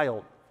his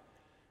child.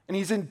 And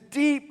he's in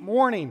deep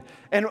mourning.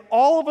 And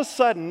all of a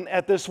sudden,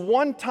 at this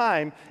one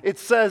time, it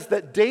says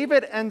that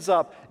David ends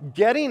up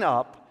getting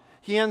up.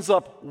 He ends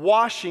up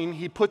washing.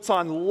 He puts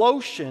on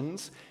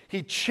lotions.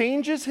 He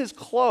changes his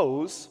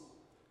clothes.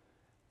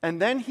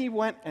 And then he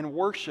went and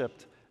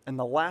worshiped. And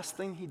the last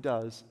thing he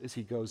does is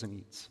he goes and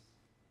eats.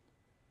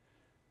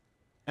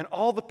 And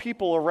all the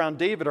people around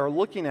David are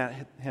looking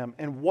at him.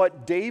 And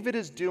what David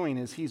is doing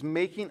is he's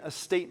making a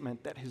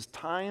statement that his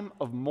time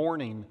of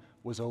mourning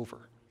was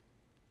over.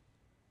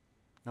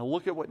 Now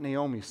look at what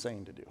Naomi's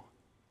saying to do.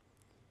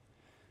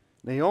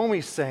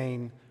 Naomi's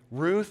saying,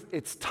 "Ruth,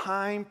 it's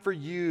time for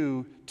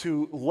you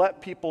to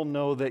let people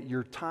know that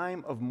your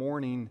time of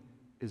mourning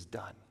is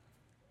done.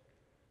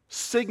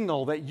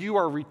 Signal that you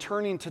are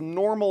returning to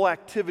normal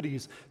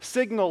activities.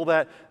 Signal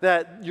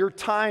that your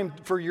time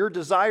for your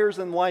desires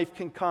in life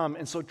can come."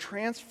 And so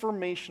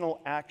transformational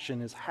action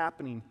is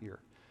happening here.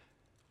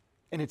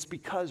 And it's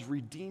because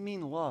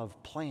redeeming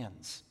love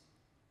plans.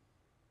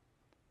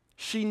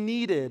 She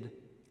needed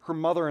her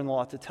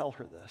mother-in-law to tell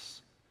her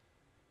this.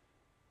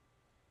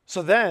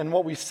 So then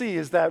what we see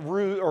is that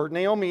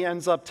Naomi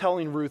ends up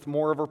telling Ruth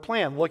more of her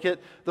plan. Look at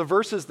the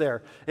verses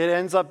there. It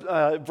ends up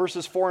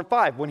verses 4 and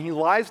 5. "When he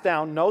lies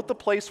down, note the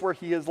place where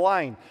he is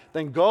lying.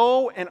 Then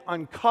go and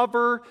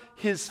uncover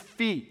his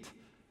feet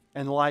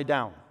and lie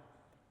down.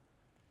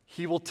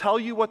 He will tell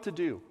you what to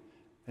do."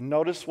 And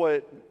notice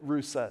what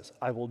Ruth says,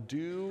 "I will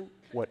do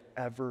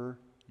whatever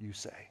you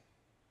say."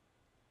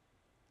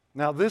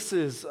 Now this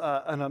is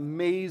an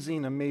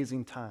amazing,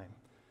 amazing time.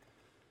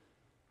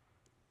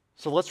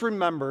 So let's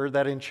remember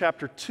that in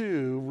chapter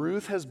 2,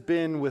 Ruth has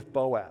been with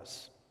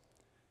Boaz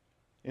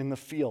in the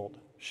field.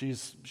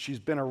 She's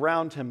been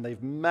around him.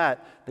 They've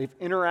met. They've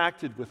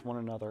interacted with one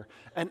another.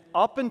 And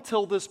up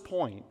until this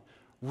point,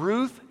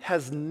 Ruth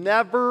has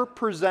never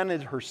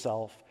presented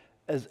herself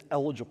as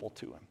eligible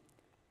to him.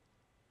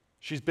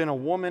 She's been a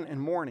woman in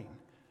mourning.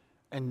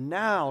 And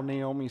now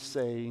Naomi's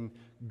saying,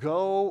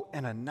 "Go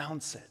and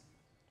announce it."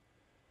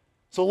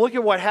 So look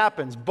at what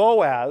happens.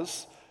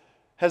 Boaz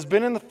has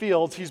been in the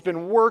fields. He's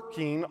been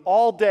working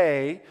all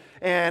day.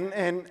 And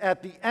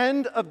at the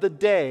end of the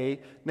day,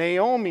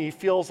 Naomi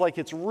feels like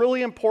it's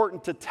really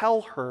important to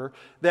tell her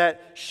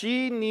that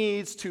she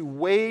needs to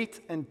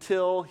wait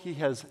until he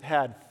has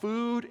had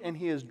food and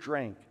he has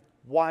drank.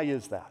 Why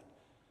is that?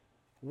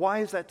 Why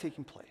is that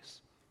taking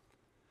place?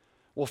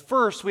 Well,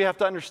 first, we have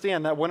to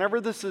understand that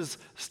whenever this is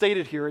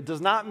stated here, it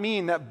does not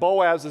mean that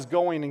Boaz is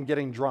going and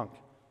getting drunk.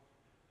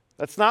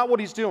 That's not what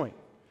he's doing.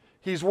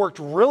 He's worked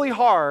really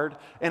hard,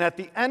 and at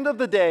the end of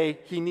the day,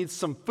 he needs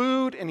some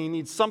food and he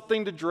needs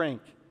something to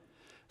drink.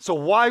 So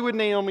why would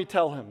Naomi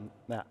tell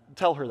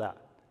her that?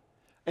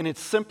 And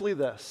it's simply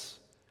this: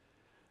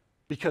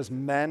 because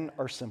men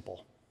are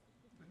simple.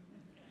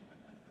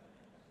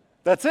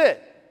 That's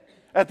it.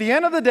 At the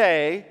end of the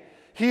day,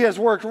 he has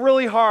worked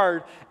really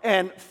hard,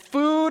 and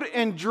food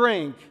and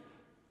drink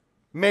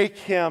make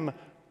him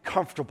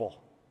comfortable.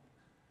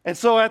 And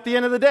so at the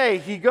end of the day,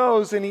 he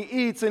goes and he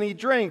eats and he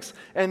drinks,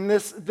 and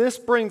this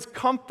brings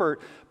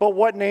comfort. But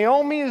what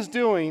Naomi is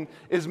doing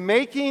is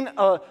making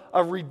a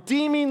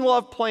redeeming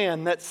love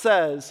plan that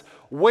says,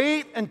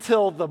 wait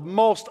until the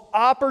most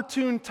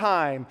opportune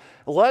time.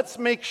 Let's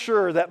make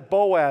sure that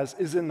Boaz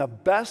is in the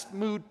best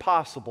mood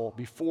possible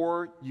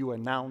before you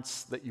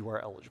announce that you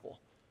are eligible.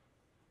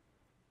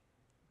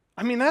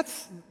 I mean,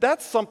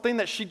 that's something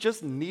that she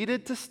just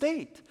needed to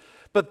state.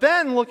 But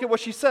then look at what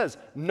she says.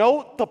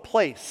 Note the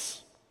place.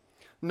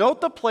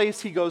 Note the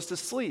place he goes to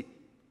sleep.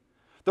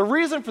 The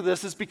reason for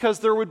this is because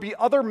there would be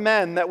other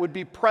men that would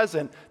be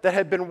present that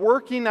had been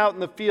working out in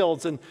the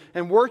fields and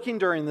working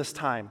during this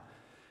time.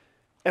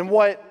 And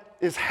what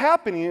is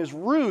happening is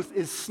Ruth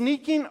is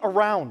sneaking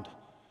around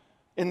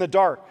in the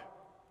dark.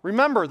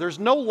 Remember, there's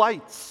no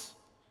lights.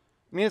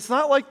 I mean, it's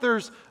not like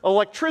there's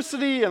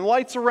electricity and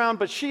lights around,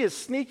 but she is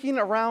sneaking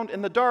around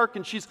in the dark,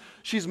 and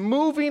she's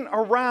moving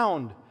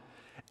around.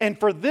 And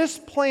for this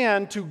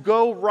plan to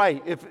go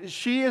right, if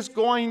she is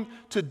going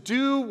to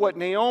do what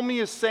Naomi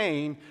is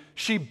saying,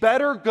 she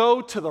better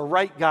go to the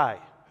right guy.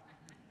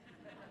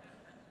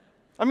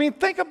 I mean,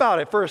 think about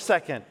it for a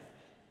second.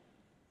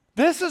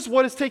 This is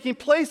what is taking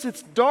place.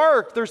 It's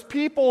dark. There's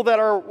people that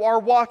are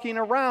walking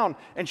around,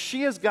 and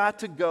she has got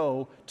to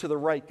go to the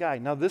right guy.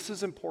 Now, this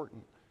is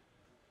important.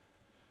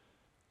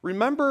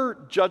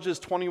 Remember Judges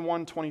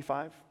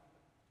 21-25?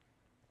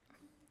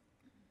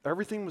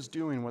 Everybody was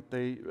doing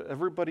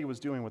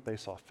what they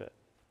saw fit,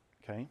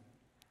 okay?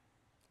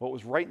 What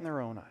was right in their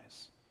own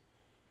eyes.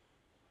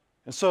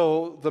 And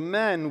so the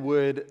men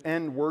would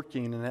end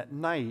working, and at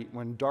night,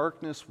 when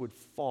darkness would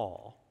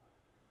fall,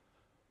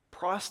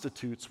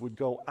 prostitutes would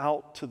go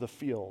out to the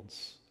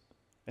fields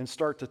and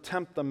start to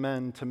tempt the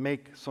men to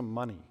make some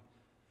money.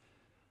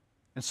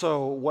 And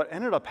so what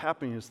ended up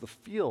happening is the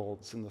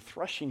fields and the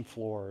threshing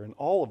floor and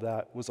all of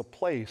that was a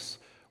place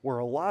where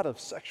a lot of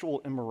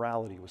sexual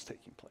immorality was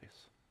taking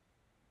place.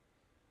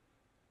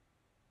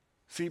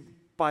 See,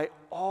 by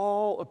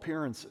all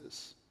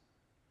appearances,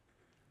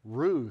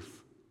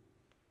 Ruth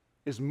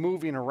is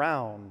moving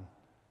around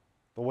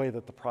the way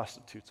that the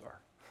prostitutes are.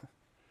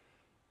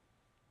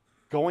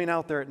 Going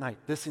out there at night.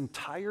 This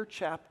entire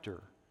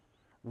chapter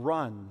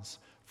runs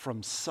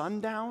from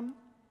sundown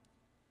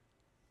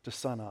to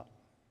sunup.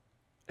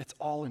 It's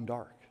all in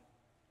dark.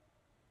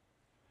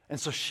 And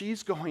so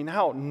she's going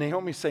out, and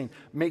Naomi's saying,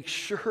 make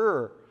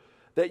sure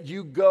that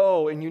you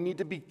go, and you need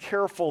to be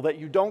careful that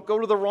you don't go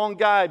to the wrong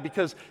guy,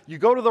 because you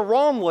go to the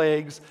wrong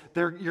legs,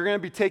 you're going to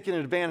be taken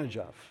advantage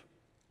of.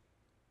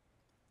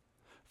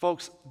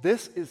 Folks,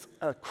 this is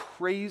a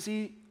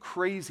crazy,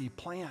 crazy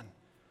plan.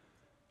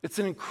 It's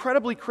an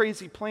incredibly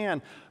crazy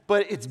plan,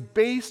 but it's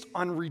based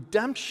on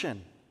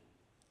redemption.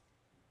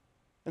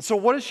 And so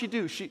what does she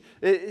do? She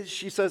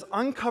says,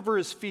 uncover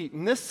his feet.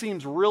 And this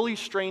seems really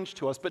strange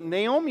to us, but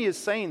Naomi is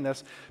saying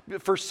this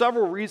for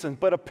several reasons.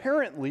 But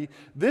apparently,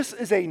 this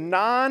is a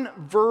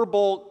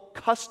non-verbal,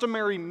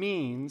 customary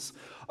means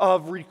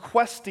of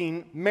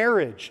requesting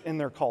marriage in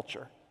their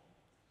culture.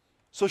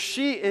 So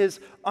she is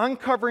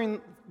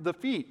uncovering the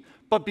feet.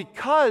 But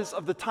because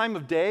of the time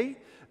of day,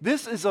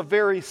 this is a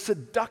very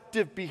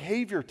seductive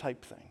behavior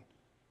type thing.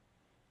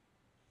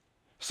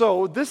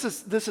 So this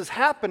is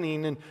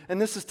happening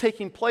and this is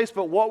taking place,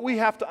 but what we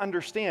have to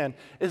understand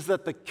is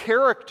that the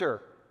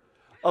character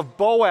of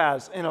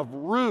Boaz and of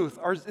Ruth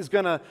is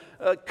going to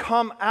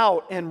come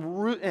out,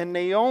 and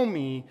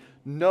Naomi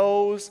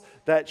knows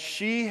that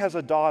she has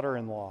a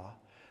daughter-in-law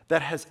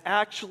that has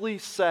actually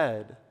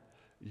said,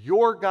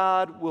 your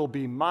God will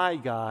be my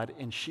God,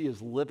 and she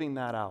is living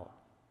that out.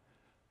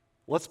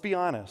 Let's be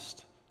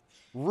honest.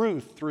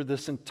 Ruth, through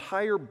this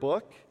entire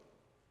book,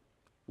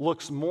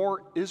 looks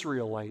more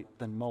Israelite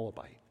than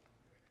Moabite.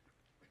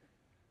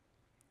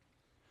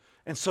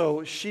 And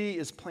so she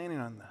is planning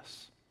on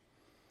this.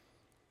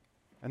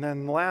 And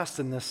then last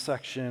in this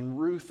section,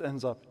 Ruth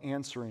ends up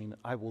answering,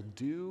 I will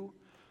do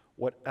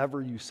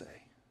whatever you say.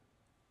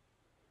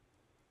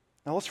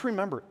 Now let's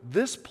remember,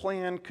 this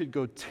plan could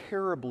go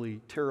terribly,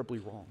 terribly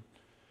wrong.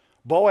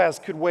 Boaz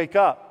could wake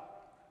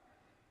up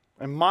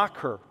and mock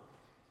her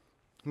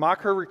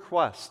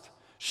request.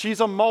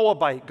 She's a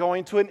Moabite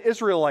going to an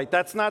Israelite.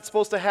 That's not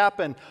supposed to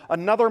happen.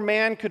 Another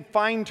man could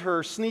find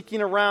her sneaking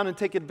around and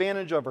take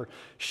advantage of her.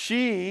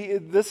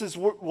 This is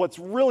what's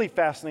really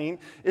fascinating,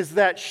 is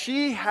that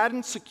she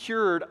hadn't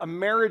secured a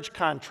marriage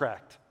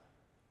contract.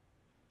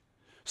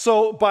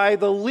 So by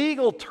the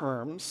legal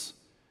terms,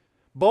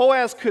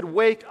 Boaz could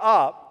wake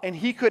up and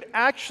he could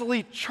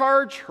actually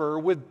charge her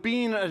with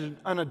being an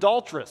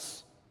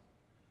adulteress.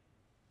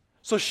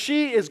 So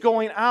she is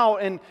going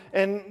out,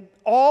 and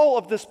all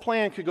of this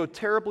plan could go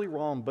terribly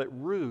wrong, but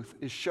Ruth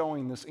is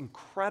showing this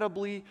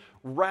incredibly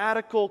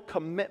radical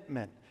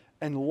commitment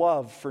and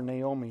love for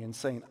Naomi and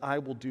saying, I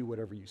will do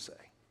whatever you say.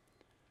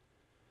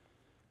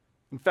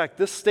 In fact,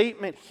 this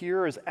statement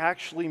here is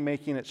actually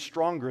making it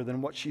stronger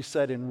than what she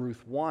said in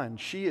Ruth 1.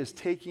 She is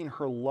taking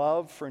her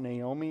love for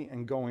Naomi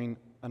and going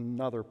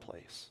another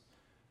place,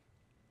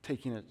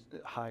 taking it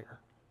higher.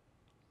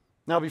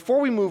 Now, before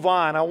we move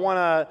on, I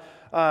want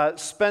to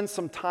spend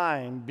some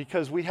time,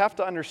 because we have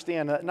to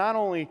understand that not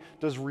only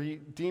does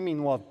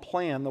redeeming love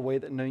plan the way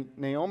that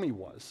Naomi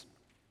was,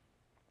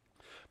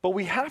 but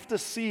we have to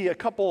see a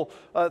couple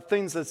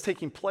things that's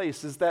taking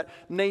place, is that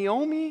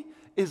Naomi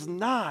is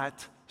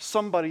not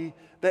somebody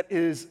that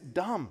is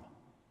dumb.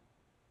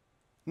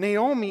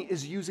 Naomi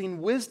is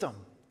using wisdom.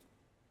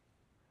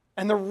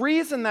 And the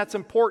reason that's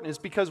important is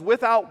because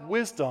without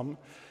wisdom,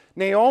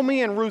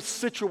 Naomi and Ruth's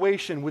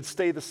situation would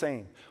stay the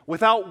same.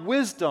 Without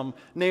wisdom,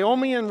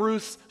 Naomi and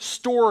Ruth's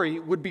story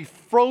would be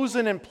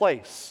frozen in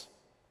place.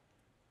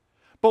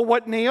 But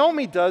what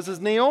Naomi does is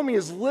Naomi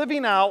is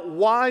living out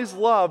wise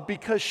love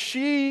because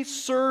she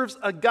serves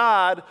a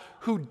God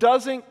who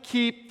doesn't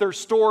keep their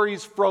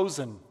stories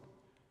frozen.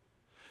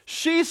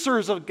 She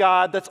serves a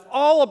God that's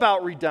all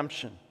about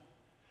redemption.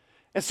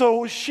 And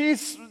so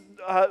she's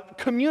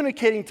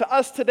communicating to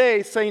us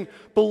today, saying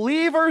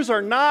believers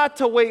are not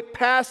to wait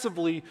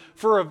passively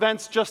for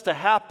events just to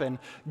happen.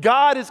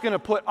 God is going to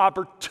put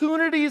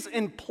opportunities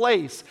in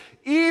place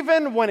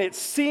even when it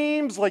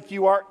seems like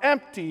you are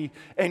empty,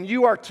 and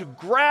you are to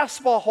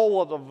grasp a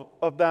hold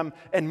of them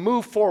and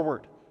move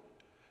forward.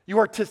 You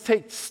are to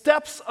take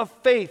steps of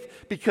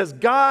faith because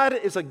God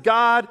is a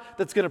God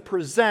that's going to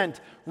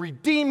present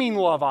redeeming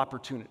love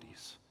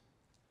opportunities.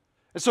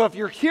 And so if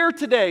you're here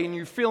today and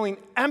you're feeling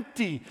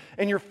empty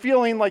and you're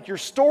feeling like your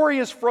story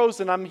is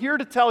frozen, I'm here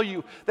to tell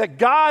you that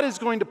God is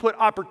going to put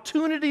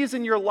opportunities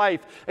in your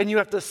life, and you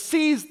have to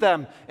seize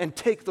them and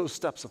take those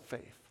steps of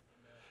faith.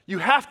 You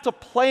have to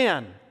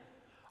plan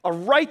a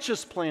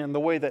righteous plan the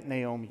way that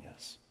Naomi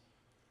is.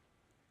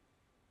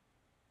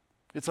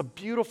 It's a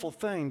beautiful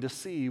thing to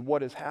see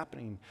what is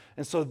happening.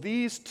 And so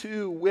these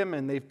two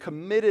women, they've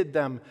committed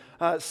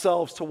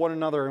themselves to one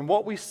another. And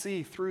what we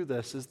see through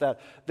this is that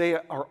they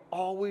are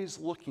always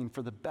looking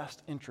for the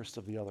best interest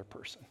of the other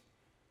person.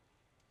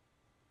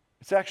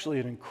 It's actually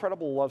an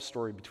incredible love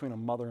story between a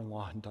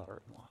mother-in-law and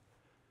daughter-in-law.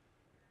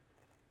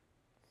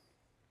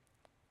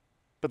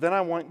 But then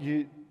I want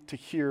you to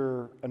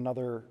hear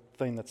another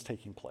thing that's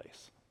taking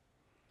place.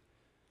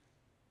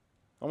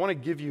 I want to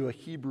give you a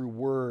Hebrew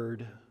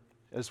word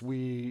as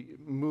we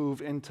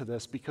move into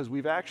this, because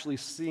we've actually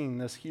seen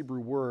this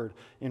Hebrew word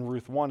in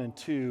Ruth 1 and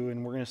 2,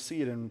 and we're going to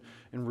see it in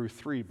Ruth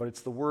 3, but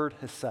it's the word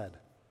hesed.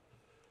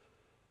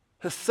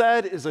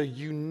 Hesed is a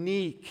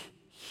unique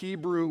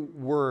Hebrew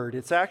word.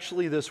 It's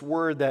actually this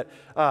word that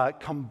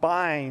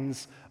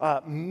combines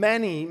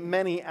many,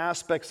 many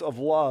aspects of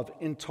love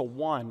into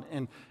one,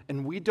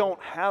 and we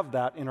don't have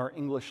that in our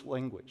English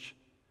language.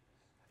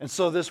 And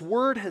so this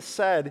word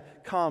hesed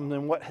comes,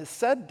 and what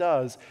hesed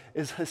does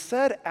is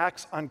hesed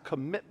acts on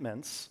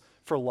commitments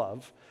for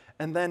love,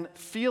 and then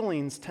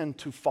feelings tend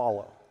to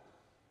follow.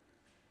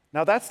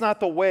 Now, that's not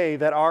the way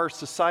that our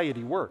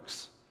society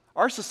works.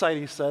 Our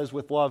society says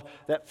with love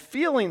that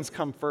feelings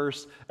come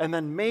first, and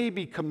then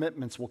maybe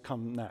commitments will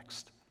come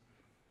next.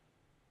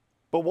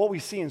 But what we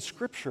see in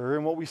Scripture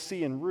and what we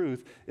see in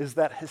Ruth is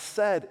that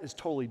hesed is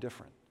totally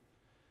different.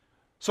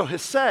 So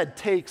hesed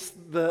takes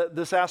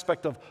this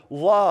aspect of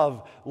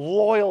love,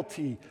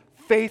 loyalty,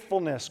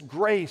 faithfulness,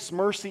 grace,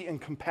 mercy,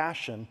 and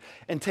compassion,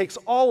 and takes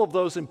all of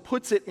those and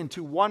puts it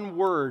into one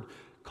word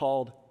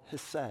called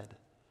hesed.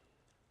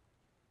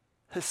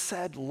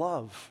 Hesed,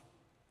 love.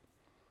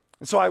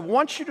 And so I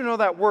want you to know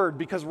that word,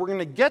 because we're going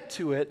to get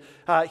to it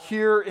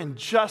here in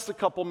just a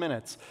couple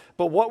minutes.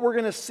 But what we're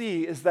going to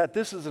see is that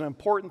this is an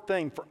important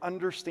thing for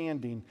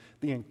understanding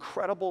the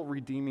incredible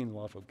redeeming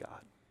love of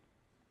God.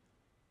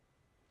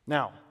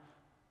 Now,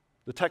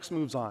 the text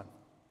moves on.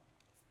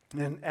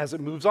 And as it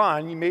moves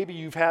on, maybe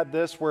you've had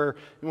this where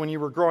when you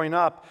were growing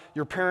up,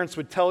 your parents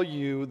would tell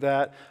you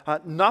that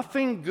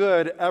nothing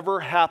good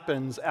ever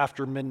happens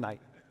after midnight.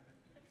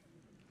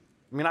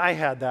 I mean, I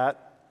had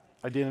that.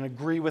 I didn't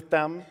agree with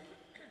them.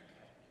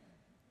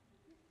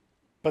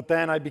 But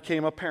then I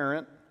became a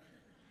parent.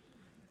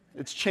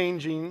 It's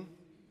changing.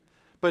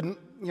 But,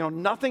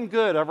 nothing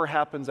good ever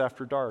happens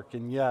after dark.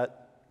 And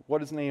yet,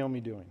 what is Naomi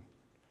doing?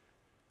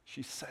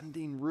 She's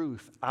sending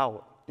Ruth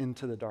out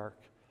into the dark.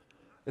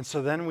 And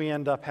so then we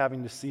end up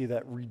having to see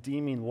that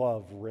redeeming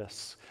love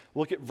risks.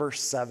 Look at verse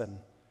 7.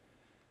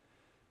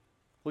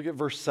 Look at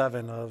verse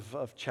 7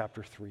 of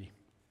chapter 3.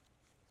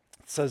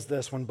 It says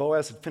this: when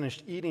Boaz had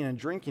finished eating and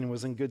drinking and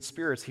was in good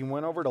spirits, he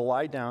went over to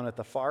lie down at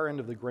the far end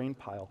of the grain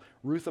pile.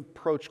 Ruth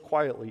approached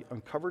quietly,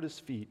 uncovered his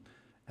feet,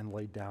 and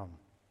laid down.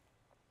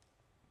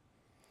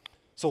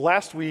 So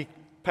last week,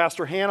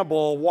 Pastor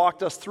Hannibal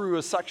walked us through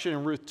a section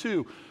in Ruth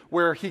 2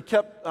 where he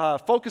kept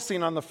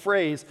focusing on the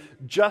phrase,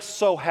 just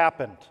so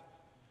happened.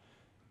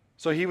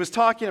 So he was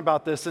talking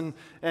about this and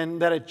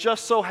that it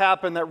just so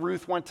happened that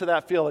Ruth went to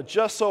that field. It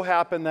just so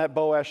happened that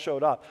Boaz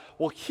showed up.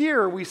 Well,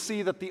 here we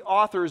see that the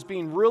author is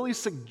being really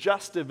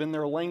suggestive in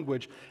their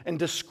language and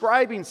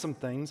describing some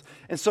things.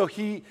 And so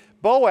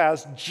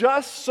Boaz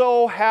just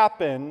so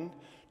happened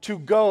to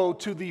go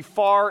to the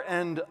far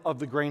end of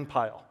the grain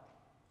pile.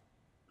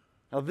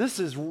 Now, this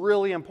is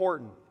really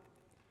important.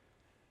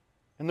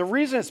 And the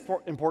reason it's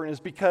important is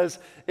because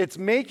it's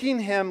making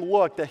him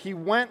look that he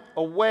went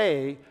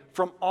away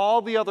from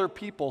all the other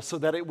people so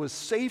that it was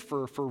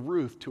safer for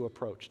Ruth to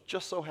approach.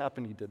 Just so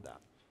happened he did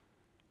that.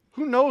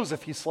 Who knows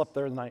if he slept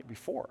there the night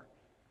before?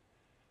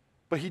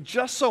 But he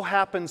just so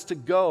happens to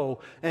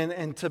go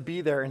and to be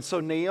there. And so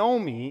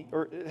Naomi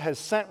has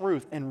sent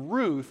Ruth, and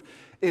Ruth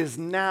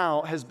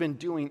has been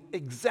doing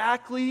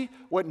exactly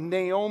what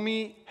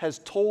Naomi has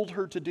told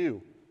her to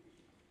do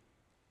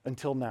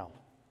until now.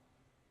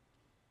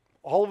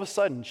 All of a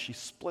sudden, she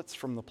splits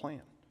from the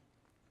plan.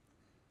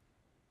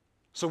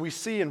 So we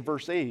see in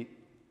verse 8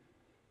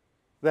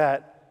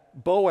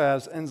 that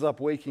Boaz ends up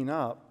waking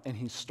up and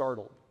he's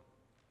startled.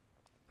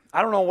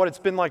 I don't know what it's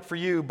been like for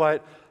you,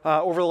 but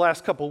over the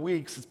last couple of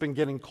weeks, it's been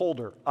getting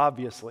colder,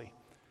 obviously.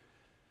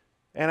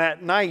 And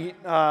at night,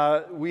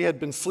 we had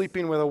been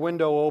sleeping with a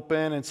window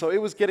open, and so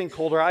it was getting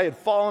colder. I had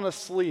fallen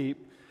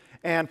asleep,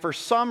 and for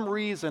some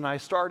reason, I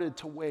started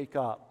to wake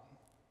up.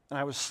 And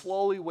I was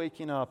slowly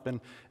waking up,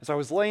 and as I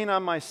was laying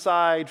on my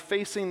side,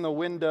 facing the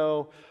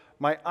window,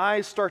 my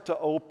eyes start to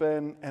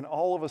open, and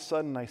all of a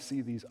sudden, I see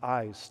these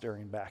eyes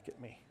staring back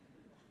at me.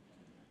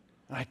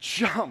 And I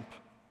jump.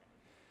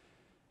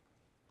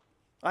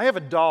 I have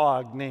a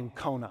dog named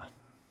Kona.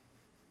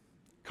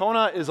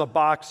 Kona is a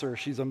boxer.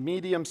 She's a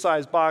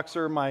medium-sized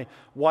boxer. My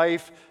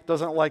wife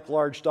doesn't like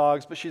large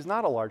dogs, but she's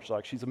not a large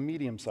dog. She's a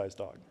medium-sized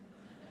dog.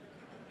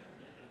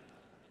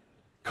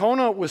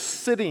 Kona was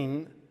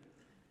sitting,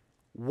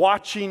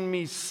 watching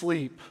me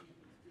sleep,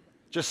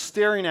 just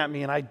staring at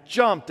me, and I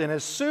jumped, and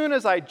as soon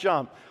as I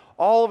jumped,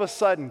 all of a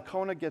sudden,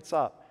 Kona gets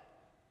up,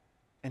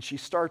 and she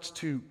starts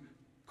to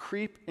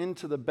creep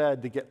into the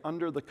bed to get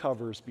under the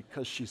covers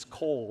because she's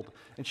cold,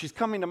 and she's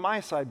coming to my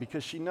side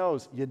because she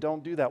knows you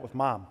don't do that with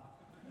mom.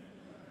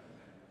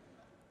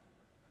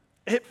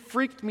 It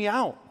freaked me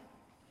out.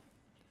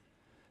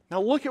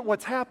 Now look at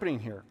what's happening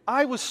here.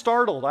 I was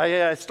startled.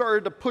 I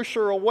started to push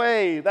her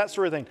away, that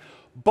sort of thing.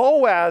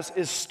 Boaz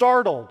is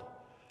startled.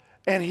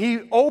 And he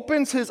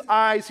opens his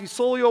eyes, he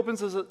slowly opens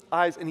his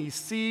eyes, and he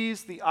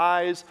sees the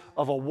eyes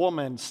of a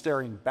woman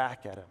staring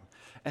back at him.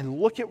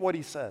 And look at what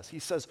he says. He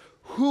says,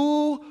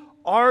 "Who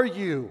are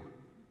you?"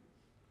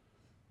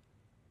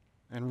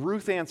 And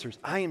Ruth answers,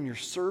 "I am your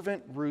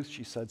servant Ruth,"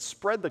 she said.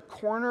 "Spread the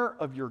corner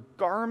of your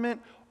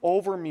garment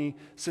over me,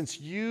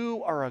 since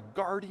you are a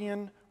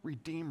guardian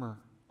redeemer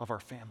of our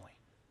family."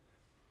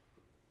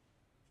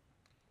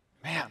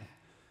 Man,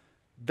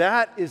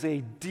 that is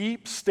a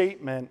deep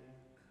statement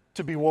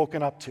to be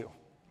woken up to.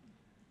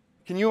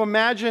 Can you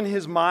imagine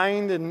his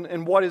mind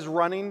and what is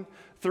running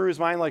through his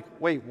mind? Like,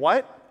 wait,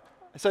 what?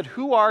 I said,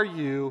 "Who are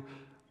you?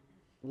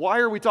 Why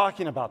are we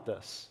talking about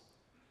this?"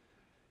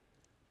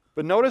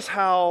 But notice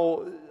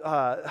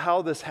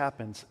how this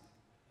happens.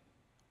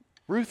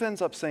 Ruth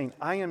ends up saying,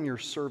 "I am your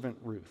servant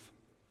Ruth."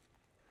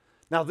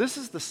 Now, this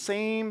is the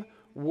same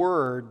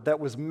word that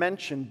was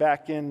mentioned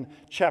back in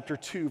chapter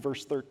 2,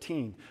 verse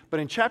 13. But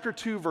in chapter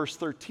 2, verse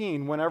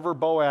 13, whenever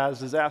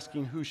Boaz is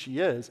asking who she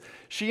is,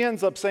 she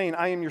ends up saying,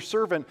 "I am your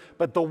servant."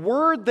 But the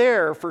word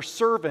there for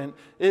servant,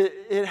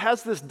 it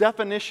has this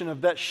definition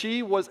of that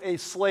she was a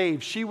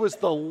slave. She was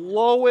the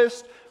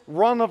lowest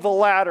rung of the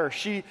ladder.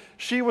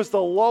 She was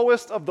the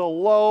lowest of the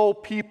low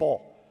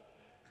people.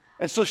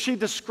 And so she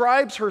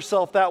describes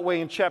herself that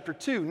way in chapter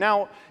 2.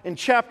 Now, in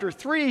chapter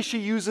 3, she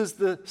uses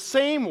the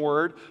same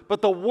word,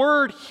 but the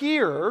word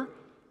here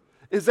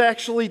is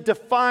actually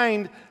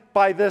defined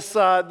by this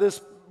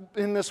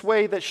in this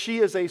way that she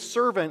is a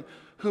servant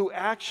who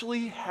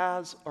actually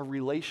has a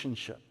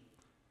relationship.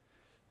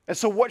 And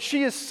so what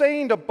she is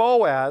saying to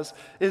Boaz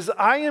is,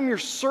 "I am your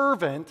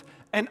servant,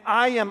 and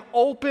I am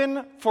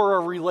open for a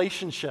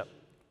relationship."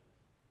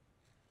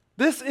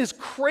 This is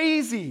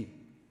crazy.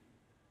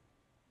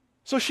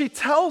 So she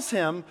tells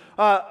him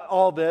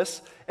all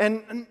this,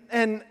 and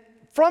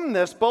from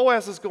this,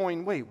 Boaz is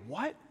going, "Wait,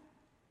 what?"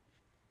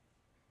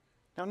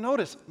 Now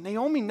notice,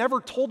 Naomi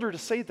never told her to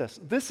say this.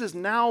 This is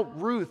now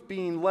Ruth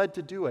being led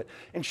to do it.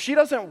 And she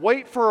doesn't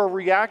wait for a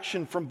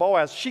reaction from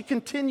Boaz. She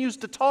continues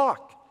to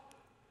talk.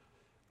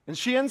 And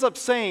she ends up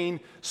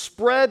saying,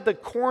 "Spread the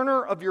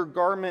corner of your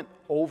garment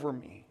over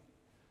me."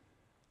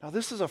 Now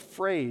this is a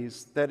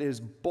phrase that is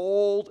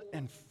bold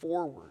and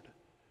forward.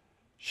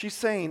 She's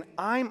saying,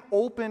 "I'm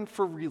open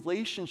for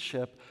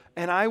relationship,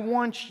 and I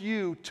want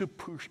you to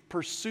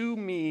pursue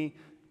me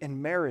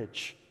in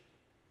marriage."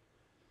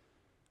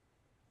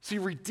 See,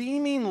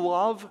 redeeming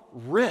love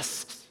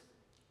risks.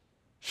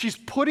 She's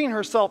putting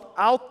herself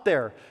out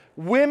there.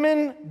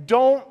 Women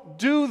don't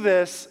do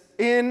this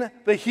in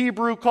the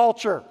Hebrew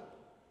culture.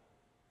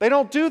 They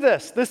don't do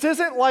this. This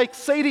isn't like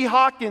Sadie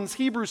Hawkins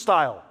Hebrew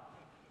style.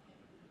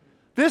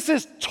 This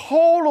is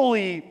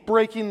totally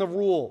breaking the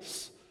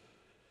rules.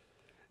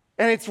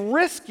 And it's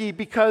risky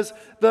because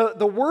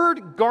the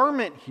word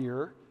garment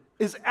here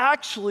is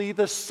actually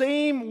the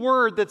same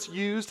word that's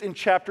used in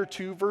chapter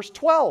 2, verse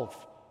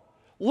 12.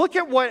 Look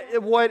at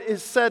what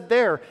is said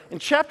there. In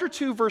chapter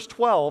 2, verse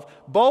 12,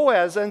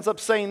 Boaz ends up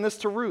saying this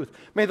to Ruth.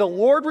 May the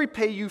Lord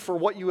repay you for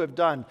what you have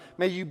done.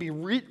 May you be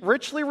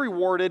richly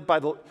rewarded by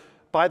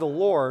the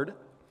Lord,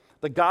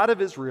 the God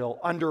of Israel,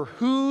 under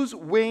whose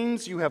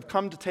wings you have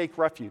come to take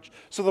refuge.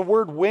 So the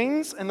word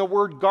wings and the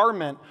word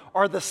garment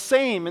are the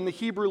same in the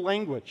Hebrew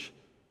language.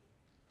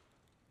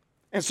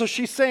 And so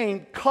she's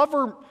saying,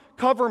 cover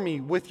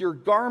me with your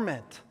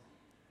garment.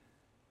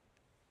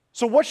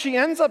 So what she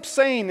ends up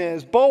saying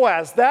is,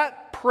 Boaz,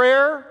 that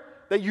prayer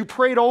that you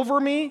prayed over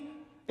me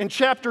in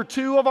chapter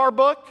 2 of our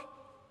book,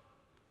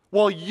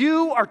 well,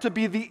 you are to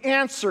be the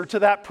answer to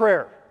that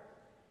prayer.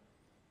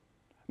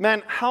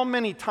 Man, how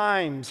many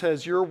times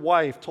has your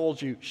wife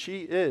told you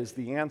she is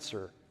the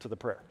answer to the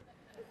prayer?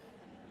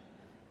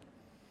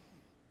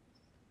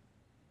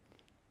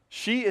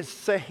 She is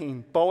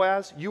saying,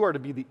 Boaz, you are to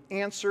be the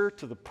answer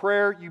to the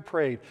prayer you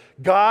prayed.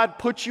 God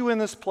put you in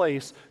this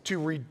place to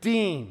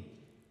redeem.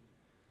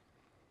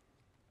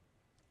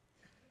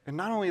 And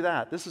not only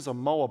that, this is a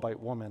Moabite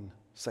woman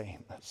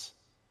saying this,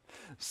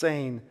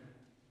 saying,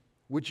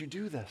 would you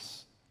do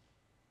this?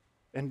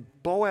 And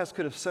Boaz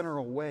could have sent her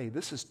away.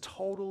 This is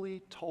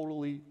totally,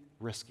 totally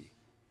risky.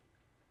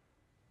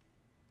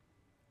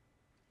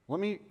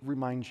 Let me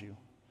remind you,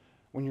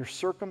 when your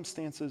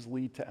circumstances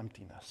lead to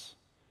emptiness,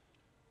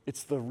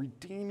 it's the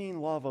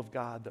redeeming love of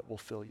God that will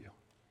fill you.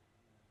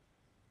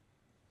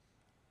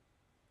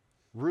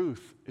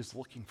 Ruth is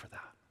looking for that.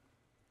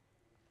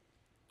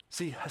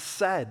 See,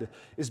 Hesed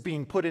is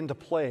being put into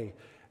play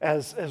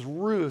as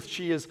Ruth,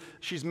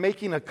 she's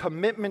making a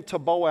commitment to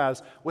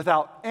Boaz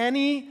without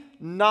any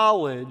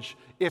knowledge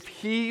if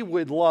he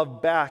would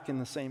love back in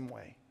the same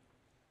way.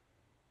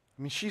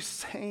 I mean, she's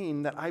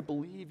saying that I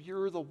believe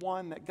you're the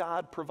one that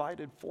God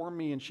provided for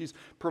me, and she's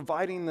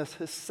providing this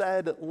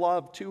Hesed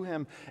love to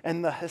him.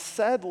 And the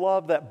Hesed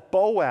love that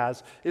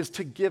Boaz is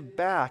to give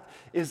back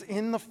is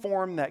in the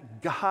form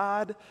that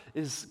God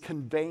is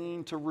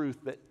conveying to Ruth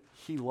that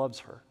he loves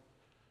her.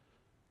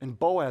 And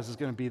Boaz is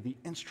going to be the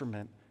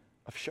instrument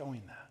of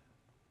showing that.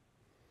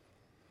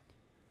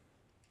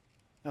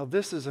 Now,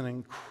 this is an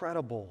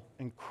incredible,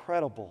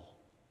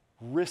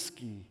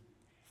 risky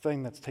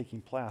thing that's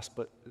taking place,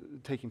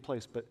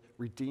 but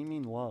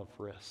redeeming love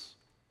risks.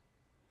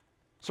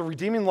 So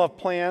redeeming love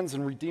plans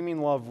and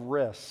redeeming love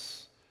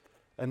risks.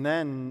 And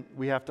then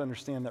we have to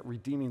understand that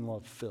redeeming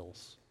love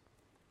fills.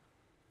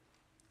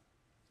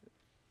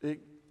 It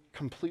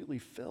completely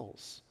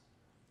fills.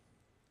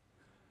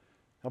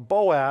 Now,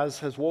 Boaz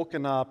has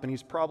woken up and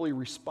he's probably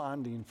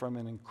responding from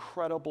an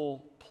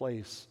incredible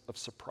place of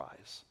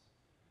surprise.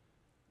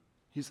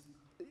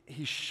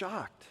 He's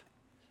shocked.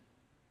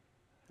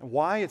 And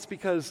why? It's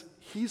because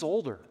he's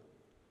older.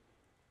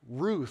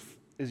 Ruth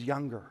is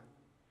younger.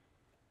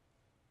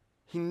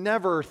 He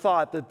never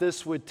thought that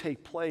this would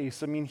take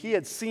place. I mean, he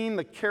had seen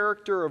the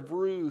character of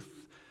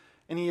Ruth,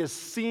 and he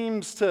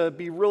seems to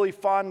be really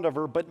fond of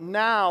her, but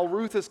now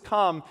Ruth has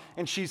come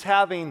and she's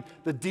having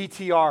the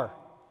DTR,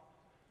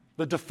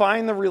 the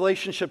define the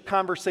relationship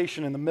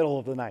conversation in the middle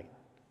of the night.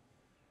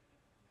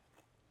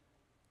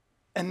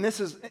 And this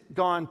has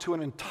gone to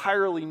an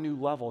entirely new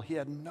level. He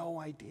had no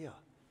idea.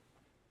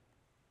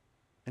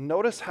 And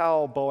notice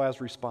how Boaz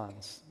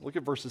responds. Look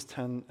at verses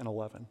 10 and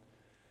 11.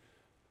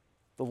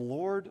 The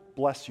Lord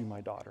bless you,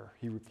 my daughter,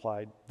 he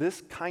replied.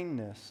 This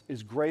kindness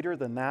is greater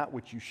than that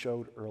which you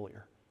showed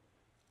earlier.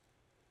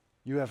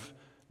 You have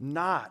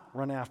not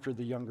run after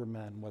the younger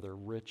men, whether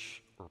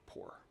rich or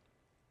poor.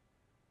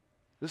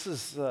 This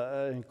is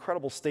an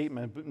incredible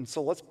statement, and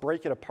so let's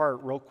break it apart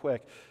real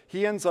quick.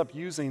 He ends up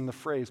using the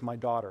phrase, my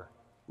daughter.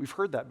 We've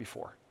heard that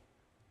before.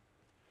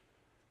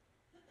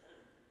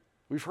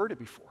 We've heard it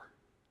before.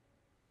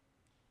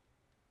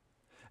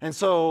 And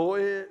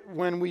so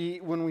when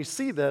we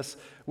see this,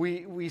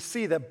 we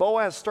see that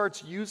Boaz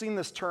starts using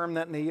this term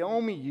that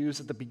Naomi used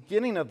at the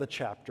beginning of the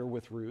chapter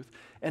with Ruth,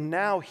 and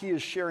now he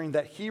is sharing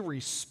that he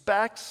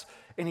respects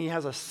and he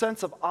has a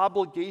sense of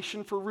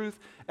obligation for Ruth,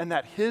 and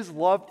that his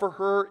love for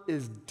her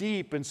is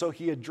deep, and so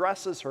he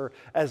addresses her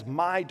as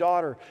my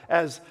daughter,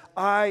 as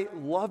I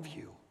love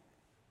you.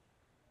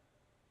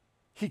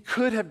 He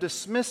could have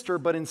dismissed her,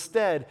 but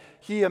instead,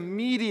 he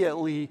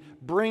immediately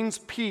brings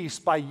peace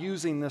by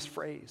using this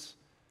phrase.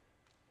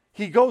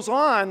 He goes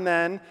on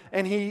then,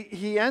 and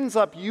he ends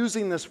up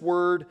using this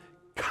word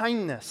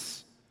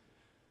kindness.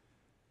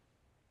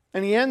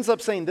 And he ends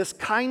up saying, this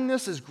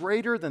kindness is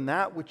greater than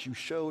that which you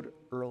showed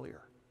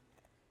earlier.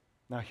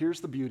 Now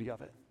here's the beauty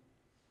of it.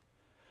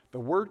 The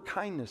word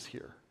kindness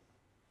here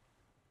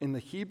in the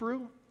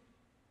Hebrew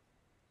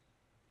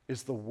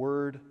is the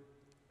word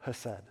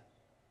hesed.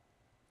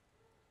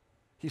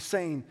 He's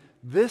saying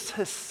this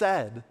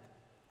hesed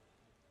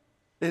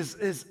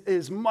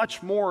is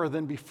much more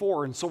than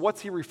before. And so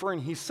what's he referring?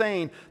 He's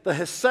saying the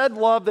Hesed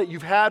love that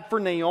you've had for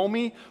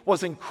Naomi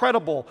was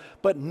incredible,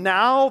 but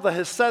now the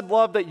Hesed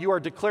love that you are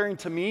declaring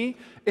to me,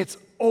 it's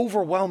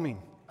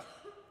overwhelming.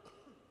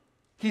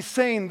 He's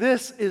saying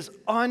this is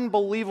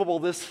unbelievable.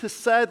 This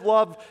Hesed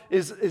love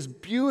is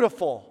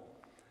beautiful.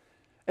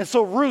 And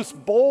so Ruth's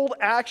bold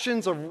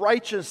actions of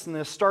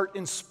righteousness start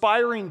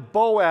inspiring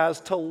Boaz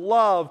to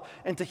love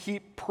and to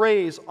heap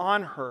praise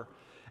on her.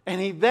 And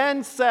he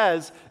then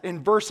says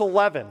in verse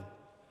 11,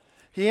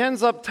 he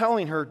ends up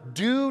telling her,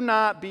 do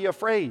not be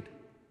afraid.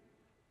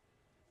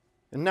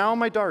 And now,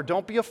 my daughter,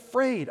 don't be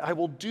afraid. I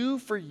will do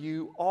for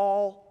you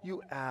all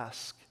you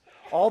ask.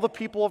 All the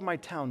people of my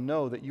town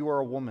know that you are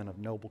a woman of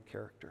noble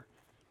character.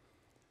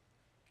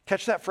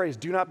 Catch that phrase,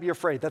 do not be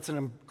afraid. That's an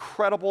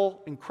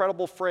incredible,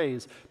 incredible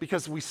phrase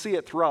because we see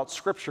it throughout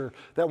Scripture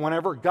that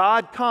whenever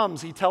God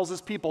comes, he tells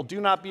his people, do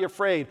not be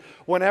afraid.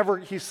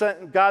 Whenever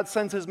God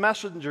sends his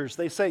messengers,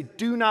 they say,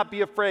 do not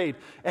be afraid.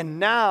 And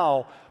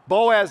now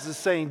Boaz is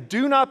saying,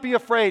 do not be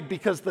afraid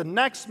because the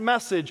next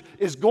message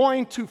is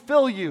going to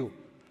fill you.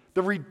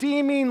 The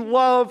redeeming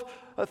love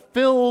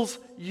fills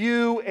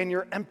you and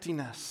your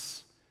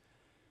emptiness.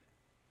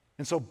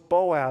 And so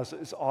Boaz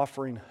is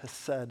offering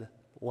Hesed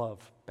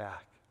love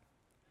back.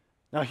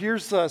 Now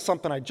here's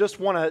something I just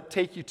want to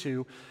take you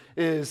to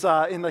is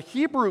in the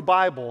Hebrew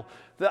Bible,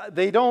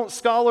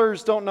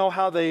 scholars don't know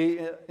how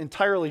they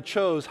entirely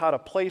chose how to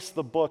place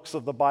the books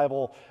of the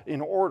Bible in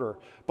order.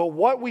 But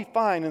what we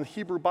find in the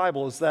Hebrew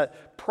Bible is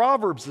that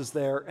Proverbs is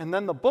there, and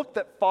then the book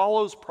that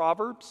follows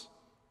Proverbs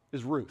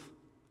is Ruth.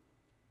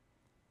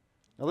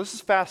 Now this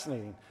is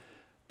fascinating.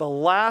 The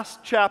last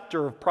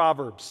chapter of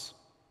Proverbs,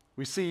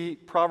 we see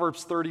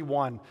Proverbs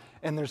 31,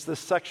 and there's this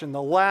section.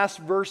 The last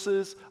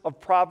verses of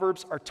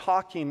Proverbs are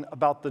talking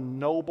about the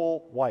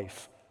noble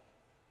wife,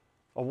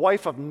 a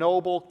wife of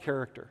noble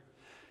character.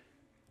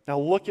 Now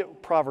look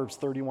at Proverbs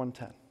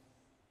 31:10.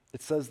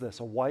 It says this,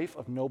 a wife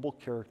of noble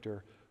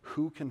character,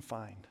 who can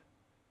find?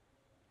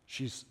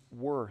 She's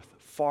worth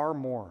far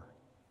more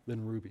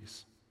than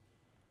rubies.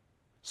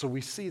 So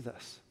we see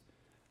this.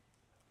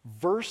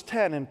 Verse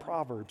 10 in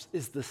Proverbs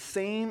is the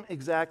same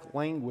exact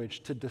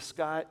language to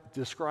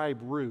describe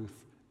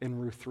Ruth in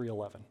Ruth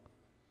 3:11.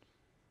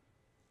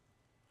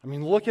 I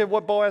mean, look at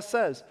what Boaz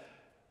says.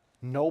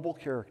 Noble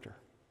character.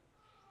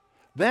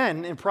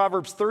 Then in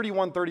Proverbs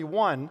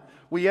 31:31,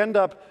 we end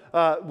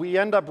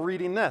up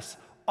reading this.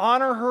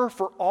 Honor her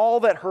for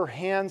all that her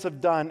hands have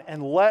done,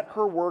 and let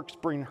her works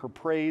bring her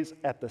praise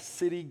at the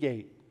city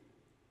gate.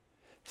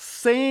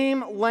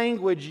 Same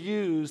language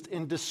used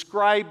in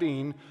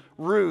describing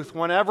Ruth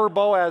whenever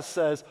Boaz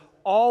says,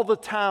 all the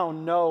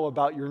town know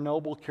about your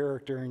noble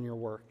character and your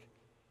work.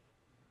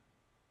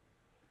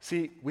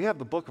 See, we have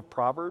the book of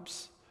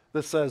Proverbs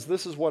that says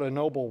this is what a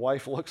noble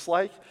wife looks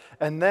like.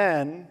 And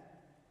then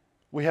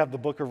we have the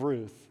book of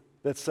Ruth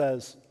that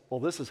says, well,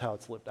 this is how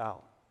it's lived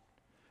out.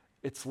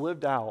 It's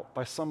lived out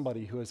by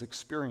somebody who has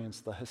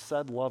experienced the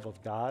Hesed love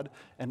of God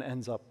and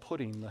ends up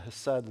putting the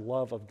Hesed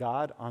love of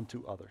God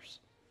onto others.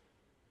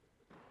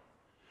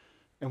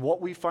 And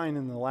what we find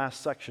in the last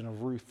section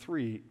of Ruth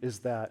 3 is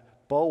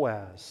that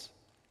Boaz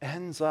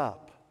ends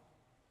up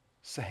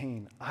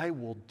saying, I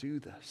will do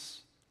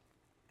this.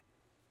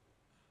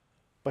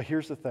 But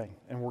here's the thing,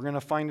 and we're going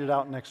to find it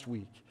out next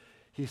week.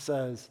 He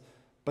says,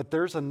 but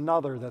there's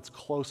another that's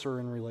closer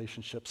in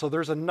relationship. So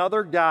there's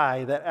another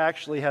guy that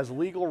actually has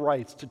legal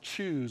rights to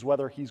choose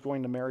whether he's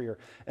going to marry her.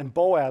 And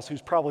Boaz,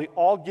 who's probably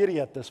all giddy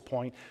at this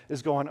point,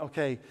 is going,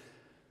 okay,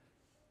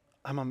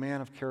 I'm a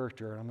man of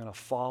character, and I'm going to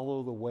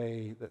follow the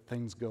way that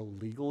things go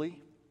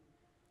legally,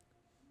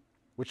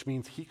 which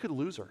means he could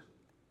lose her.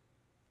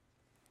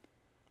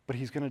 But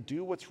he's going to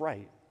do what's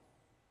right.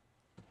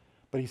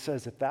 But he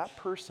says, if that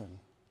person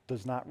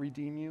does not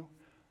redeem you,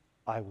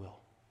 I will.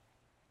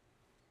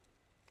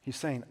 He's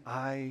saying,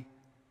 I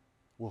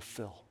will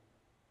fill.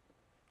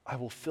 I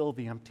will fill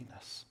the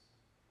emptiness.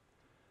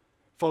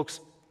 Folks,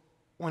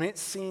 when it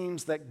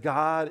seems that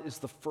God is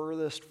the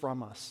furthest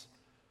from us,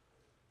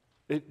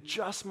 it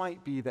just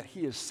might be that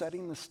he is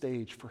setting the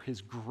stage for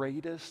his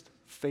greatest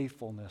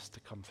faithfulness to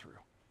come through.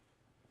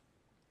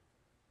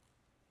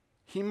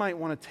 He might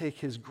want to take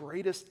his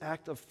greatest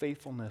act of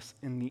faithfulness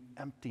in the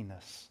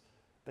emptiness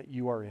that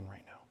you are in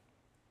right now.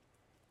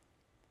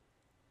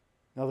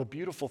 Now, the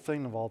beautiful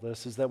thing of all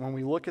this is that when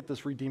we look at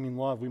this redeeming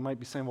love, we might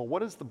be saying, well,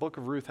 what does the book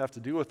of Ruth have to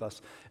do with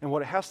us? And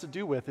what it has to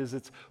do with is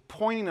it's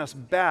pointing us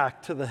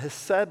back to the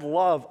Hesed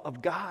love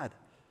of God,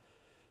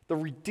 the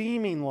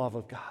redeeming love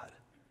of God.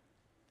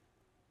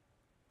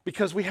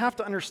 Because we have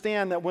to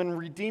understand that when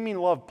redeeming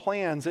love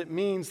plans, it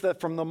means that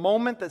from the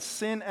moment that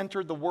sin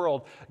entered the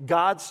world,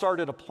 God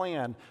started a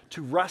plan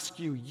to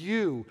rescue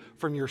you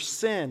from your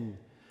sin,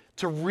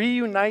 to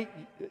reunite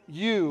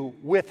you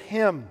with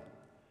him.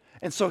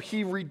 And so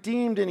he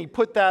redeemed and he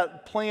put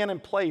that plan in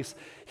place.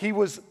 He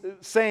was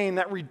saying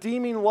that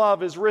redeeming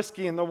love is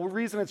risky, and the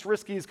reason it's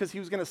risky is because he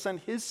was going to send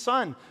his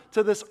son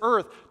to this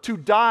earth to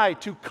die,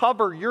 to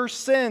cover your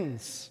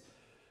sins.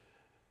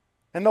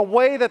 And the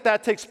way that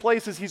that takes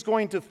place is he's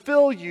going to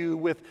fill you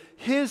with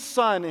his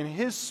Son and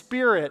his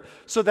Spirit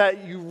so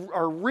that you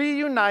are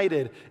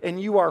reunited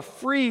and you are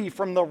free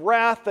from the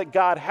wrath that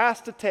God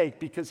has to take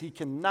because he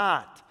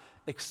cannot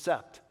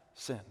accept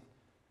sin.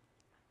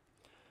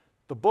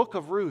 The book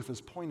of Ruth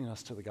is pointing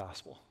us to the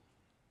gospel.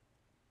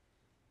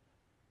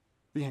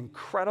 The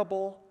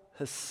incredible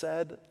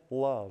Hesed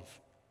love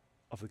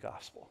of the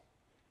gospel.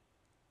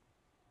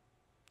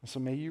 And so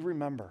may you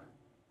remember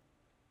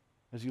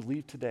as you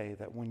leave today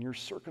that when your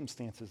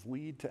circumstances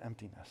lead to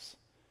emptiness,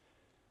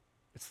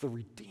 it's the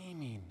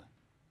redeeming,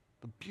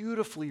 the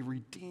beautifully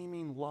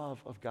redeeming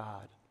love of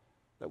God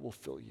that will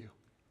fill you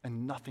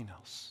and nothing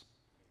else.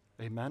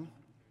 Amen?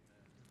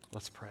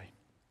 Let's pray.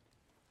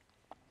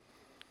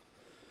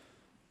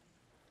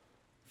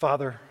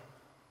 Father,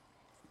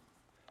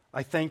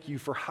 I thank you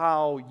for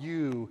how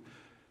you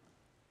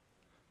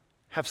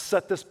have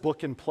set this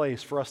book in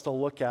place for us to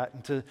look at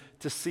and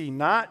to see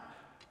not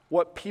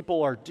what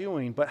people are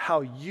doing, but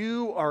how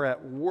you are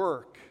at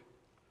work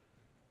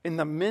in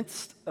the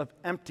midst of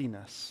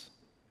emptiness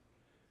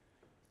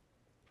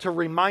to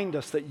remind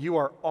us that you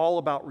are all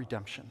about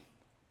redemption.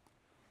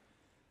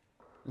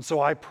 And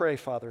so I pray,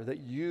 Father, that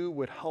you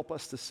would help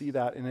us to see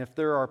that. And if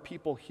there are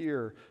people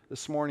here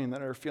this morning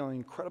that are feeling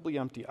incredibly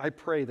empty, I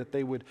pray that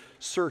they would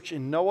search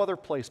in no other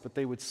place, but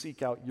they would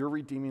seek out your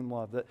redeeming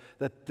love,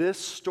 that this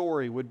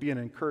story would be an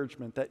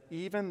encouragement, that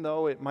even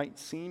though it might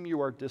seem you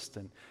are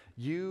distant,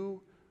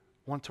 you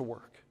want to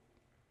work.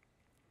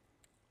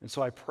 And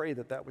so I pray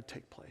that that would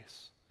take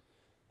place.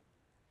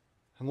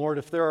 And Lord,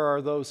 if there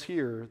are those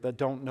here that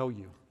don't know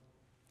you,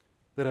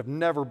 that have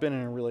never been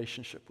in a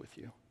relationship with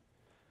you,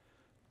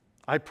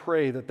 I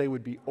pray that they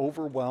would be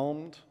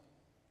overwhelmed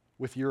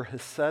with your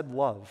Hesed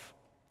love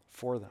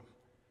for them,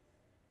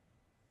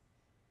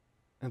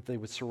 and that they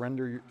would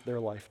surrender their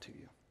life to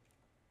you.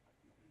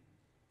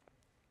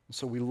 And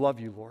so we love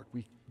you, Lord.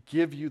 We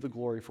give you the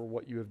glory for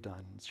what you have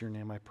done. It's your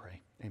name I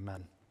pray.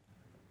 Amen.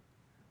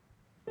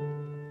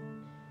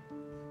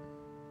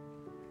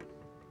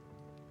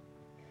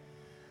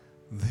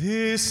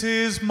 This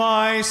is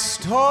my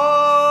story.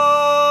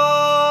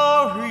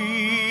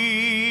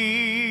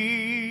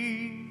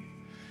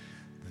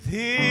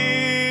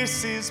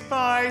 This is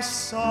my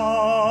song,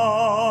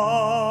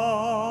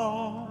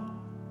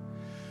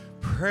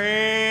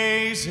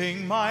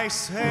 praising my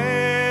Savior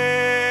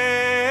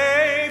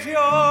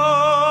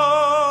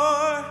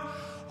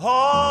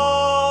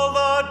all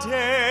the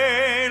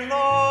day long.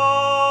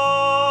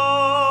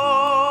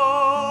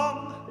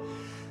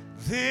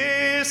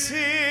 This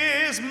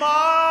is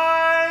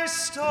my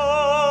story.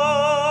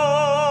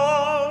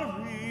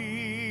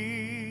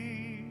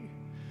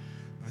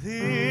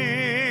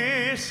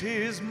 This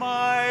is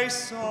my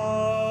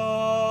song,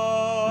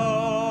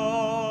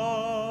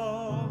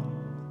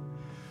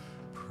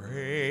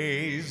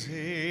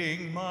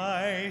 praising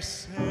my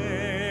Savior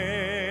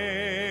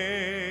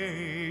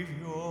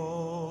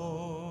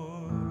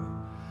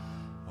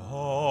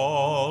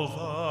all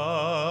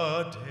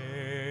the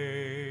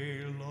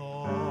day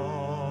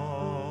long.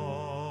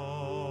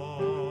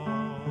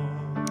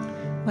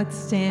 Let's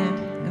stand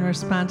and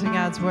respond to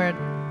God's word.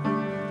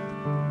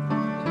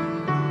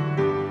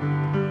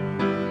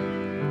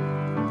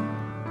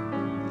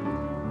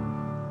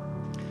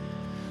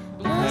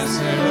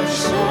 Blessed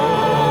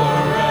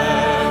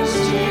assurance,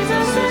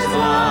 Jesus is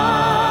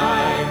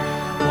mine.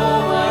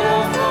 Oh, what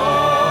a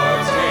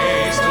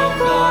foretaste of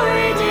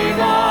glory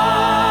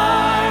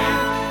divine.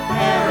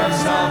 Heir of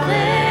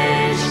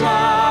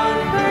salvation,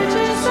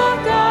 purchase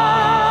of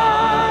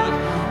God.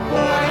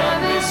 Born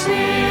of His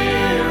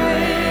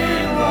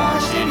Spirit,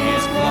 washed in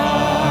His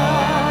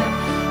blood.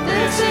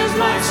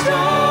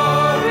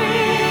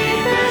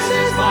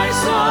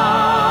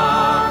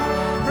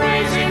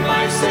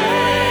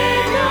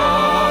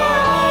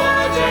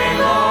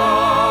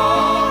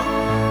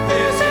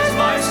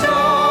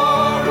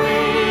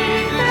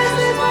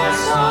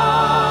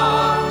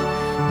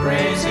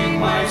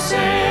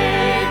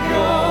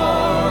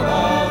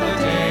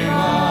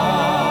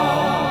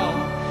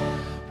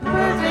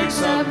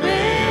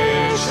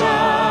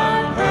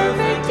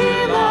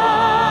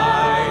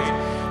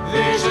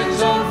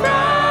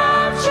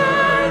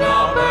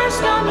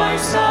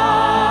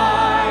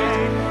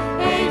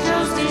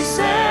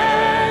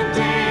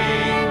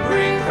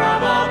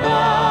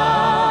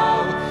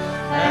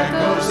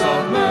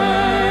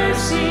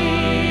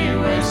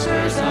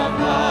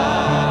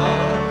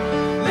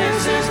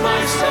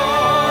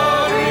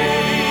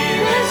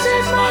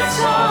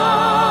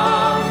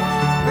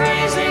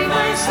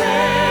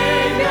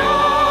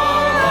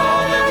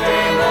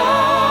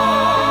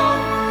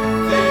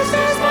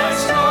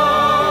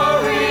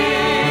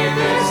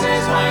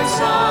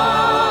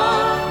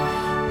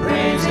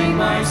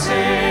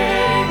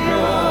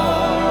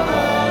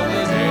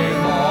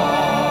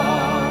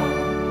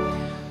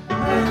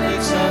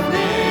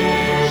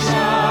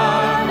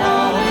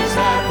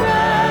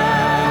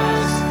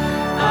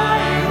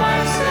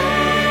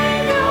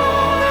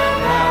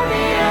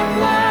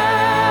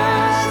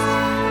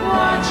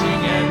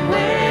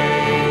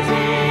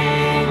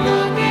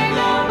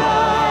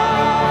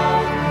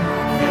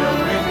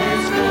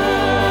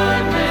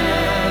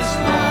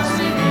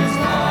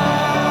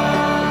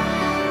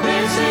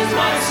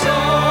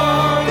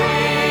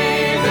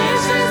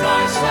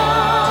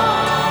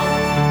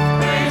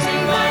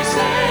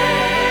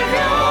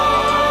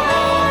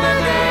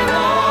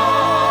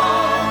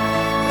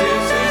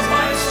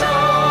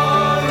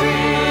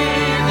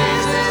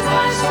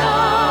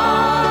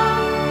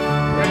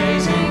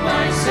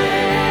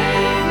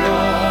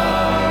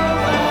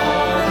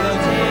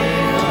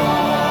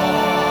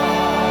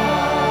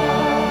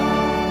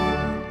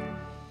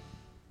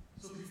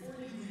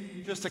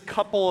 Just a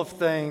couple of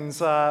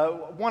things. I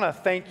want to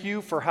thank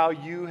you for how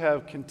you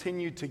have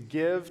continued to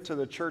give to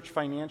the church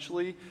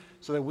financially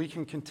so that we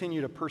can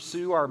continue to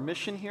pursue our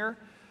mission here.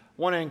 I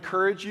want to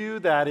encourage you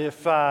that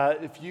if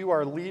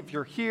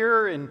you're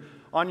here and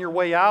on your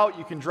way out,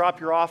 you can drop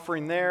your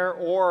offering there,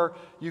 or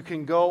you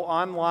can go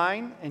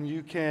online and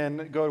you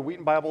can go to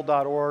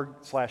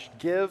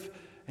wheatonbible.org/give,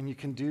 and you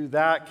can do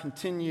that.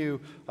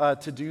 Continue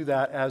to do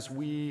that as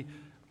we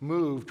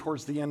move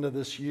towards the end of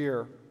this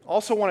year.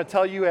 Also want to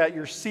tell you, at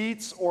your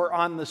seats or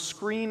on the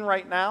screen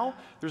right now,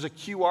 there's a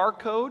QR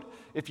code.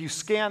 If you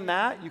scan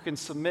that, you can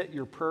submit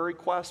your prayer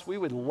requests. We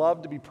would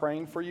love to be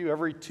praying for you.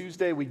 Every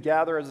Tuesday we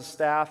gather as a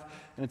staff,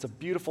 and it's a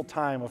beautiful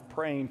time of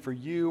praying for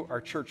you, our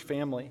church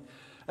family.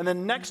 And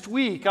then next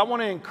week, I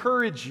want to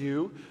encourage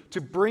you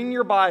to bring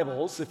your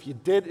Bibles, if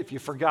you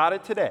forgot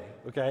it today,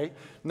 okay?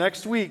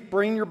 Next week,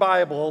 bring your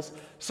Bibles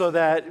so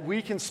that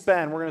we're going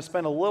to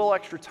spend a little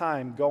extra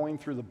time going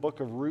through the book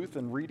of Ruth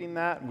and reading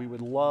that, and we would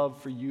love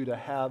for you to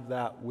have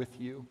that with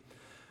you.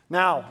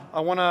 Now, I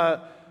want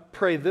to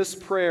pray this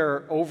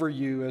prayer over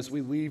you as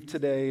we leave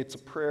today. It's a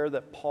prayer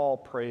that Paul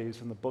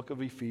prays in the book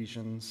of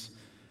Ephesians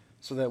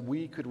so that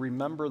we could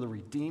remember the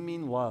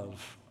redeeming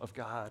love of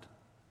God.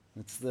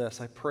 It's this: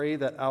 I pray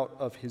that out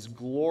of his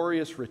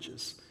glorious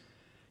riches,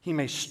 he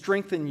may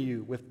strengthen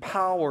you with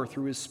power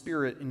through his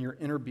Spirit in your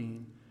inner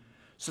being,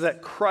 so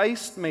that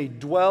Christ may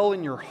dwell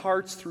in your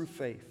hearts through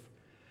faith.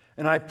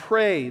 And I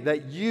pray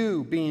that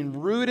you, being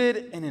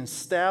rooted and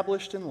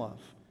established in love,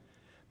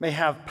 may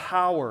have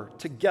power,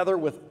 together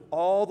with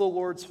all the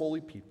Lord's holy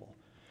people,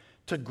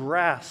 to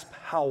grasp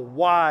how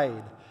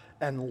wide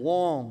and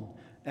long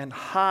and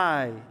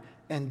high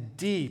and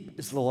deep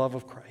is the love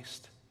of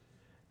Christ,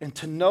 and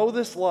to know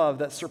this love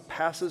that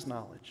surpasses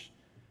knowledge,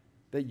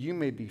 that you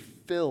may be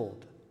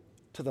filled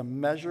to the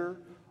measure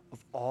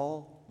of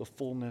all the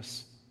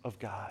fullness of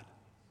God.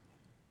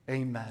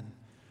 Amen.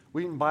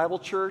 Wheaton Bible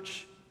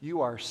Church,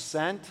 you are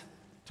sent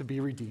to be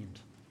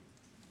redeemed.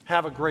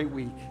 Have a great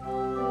week.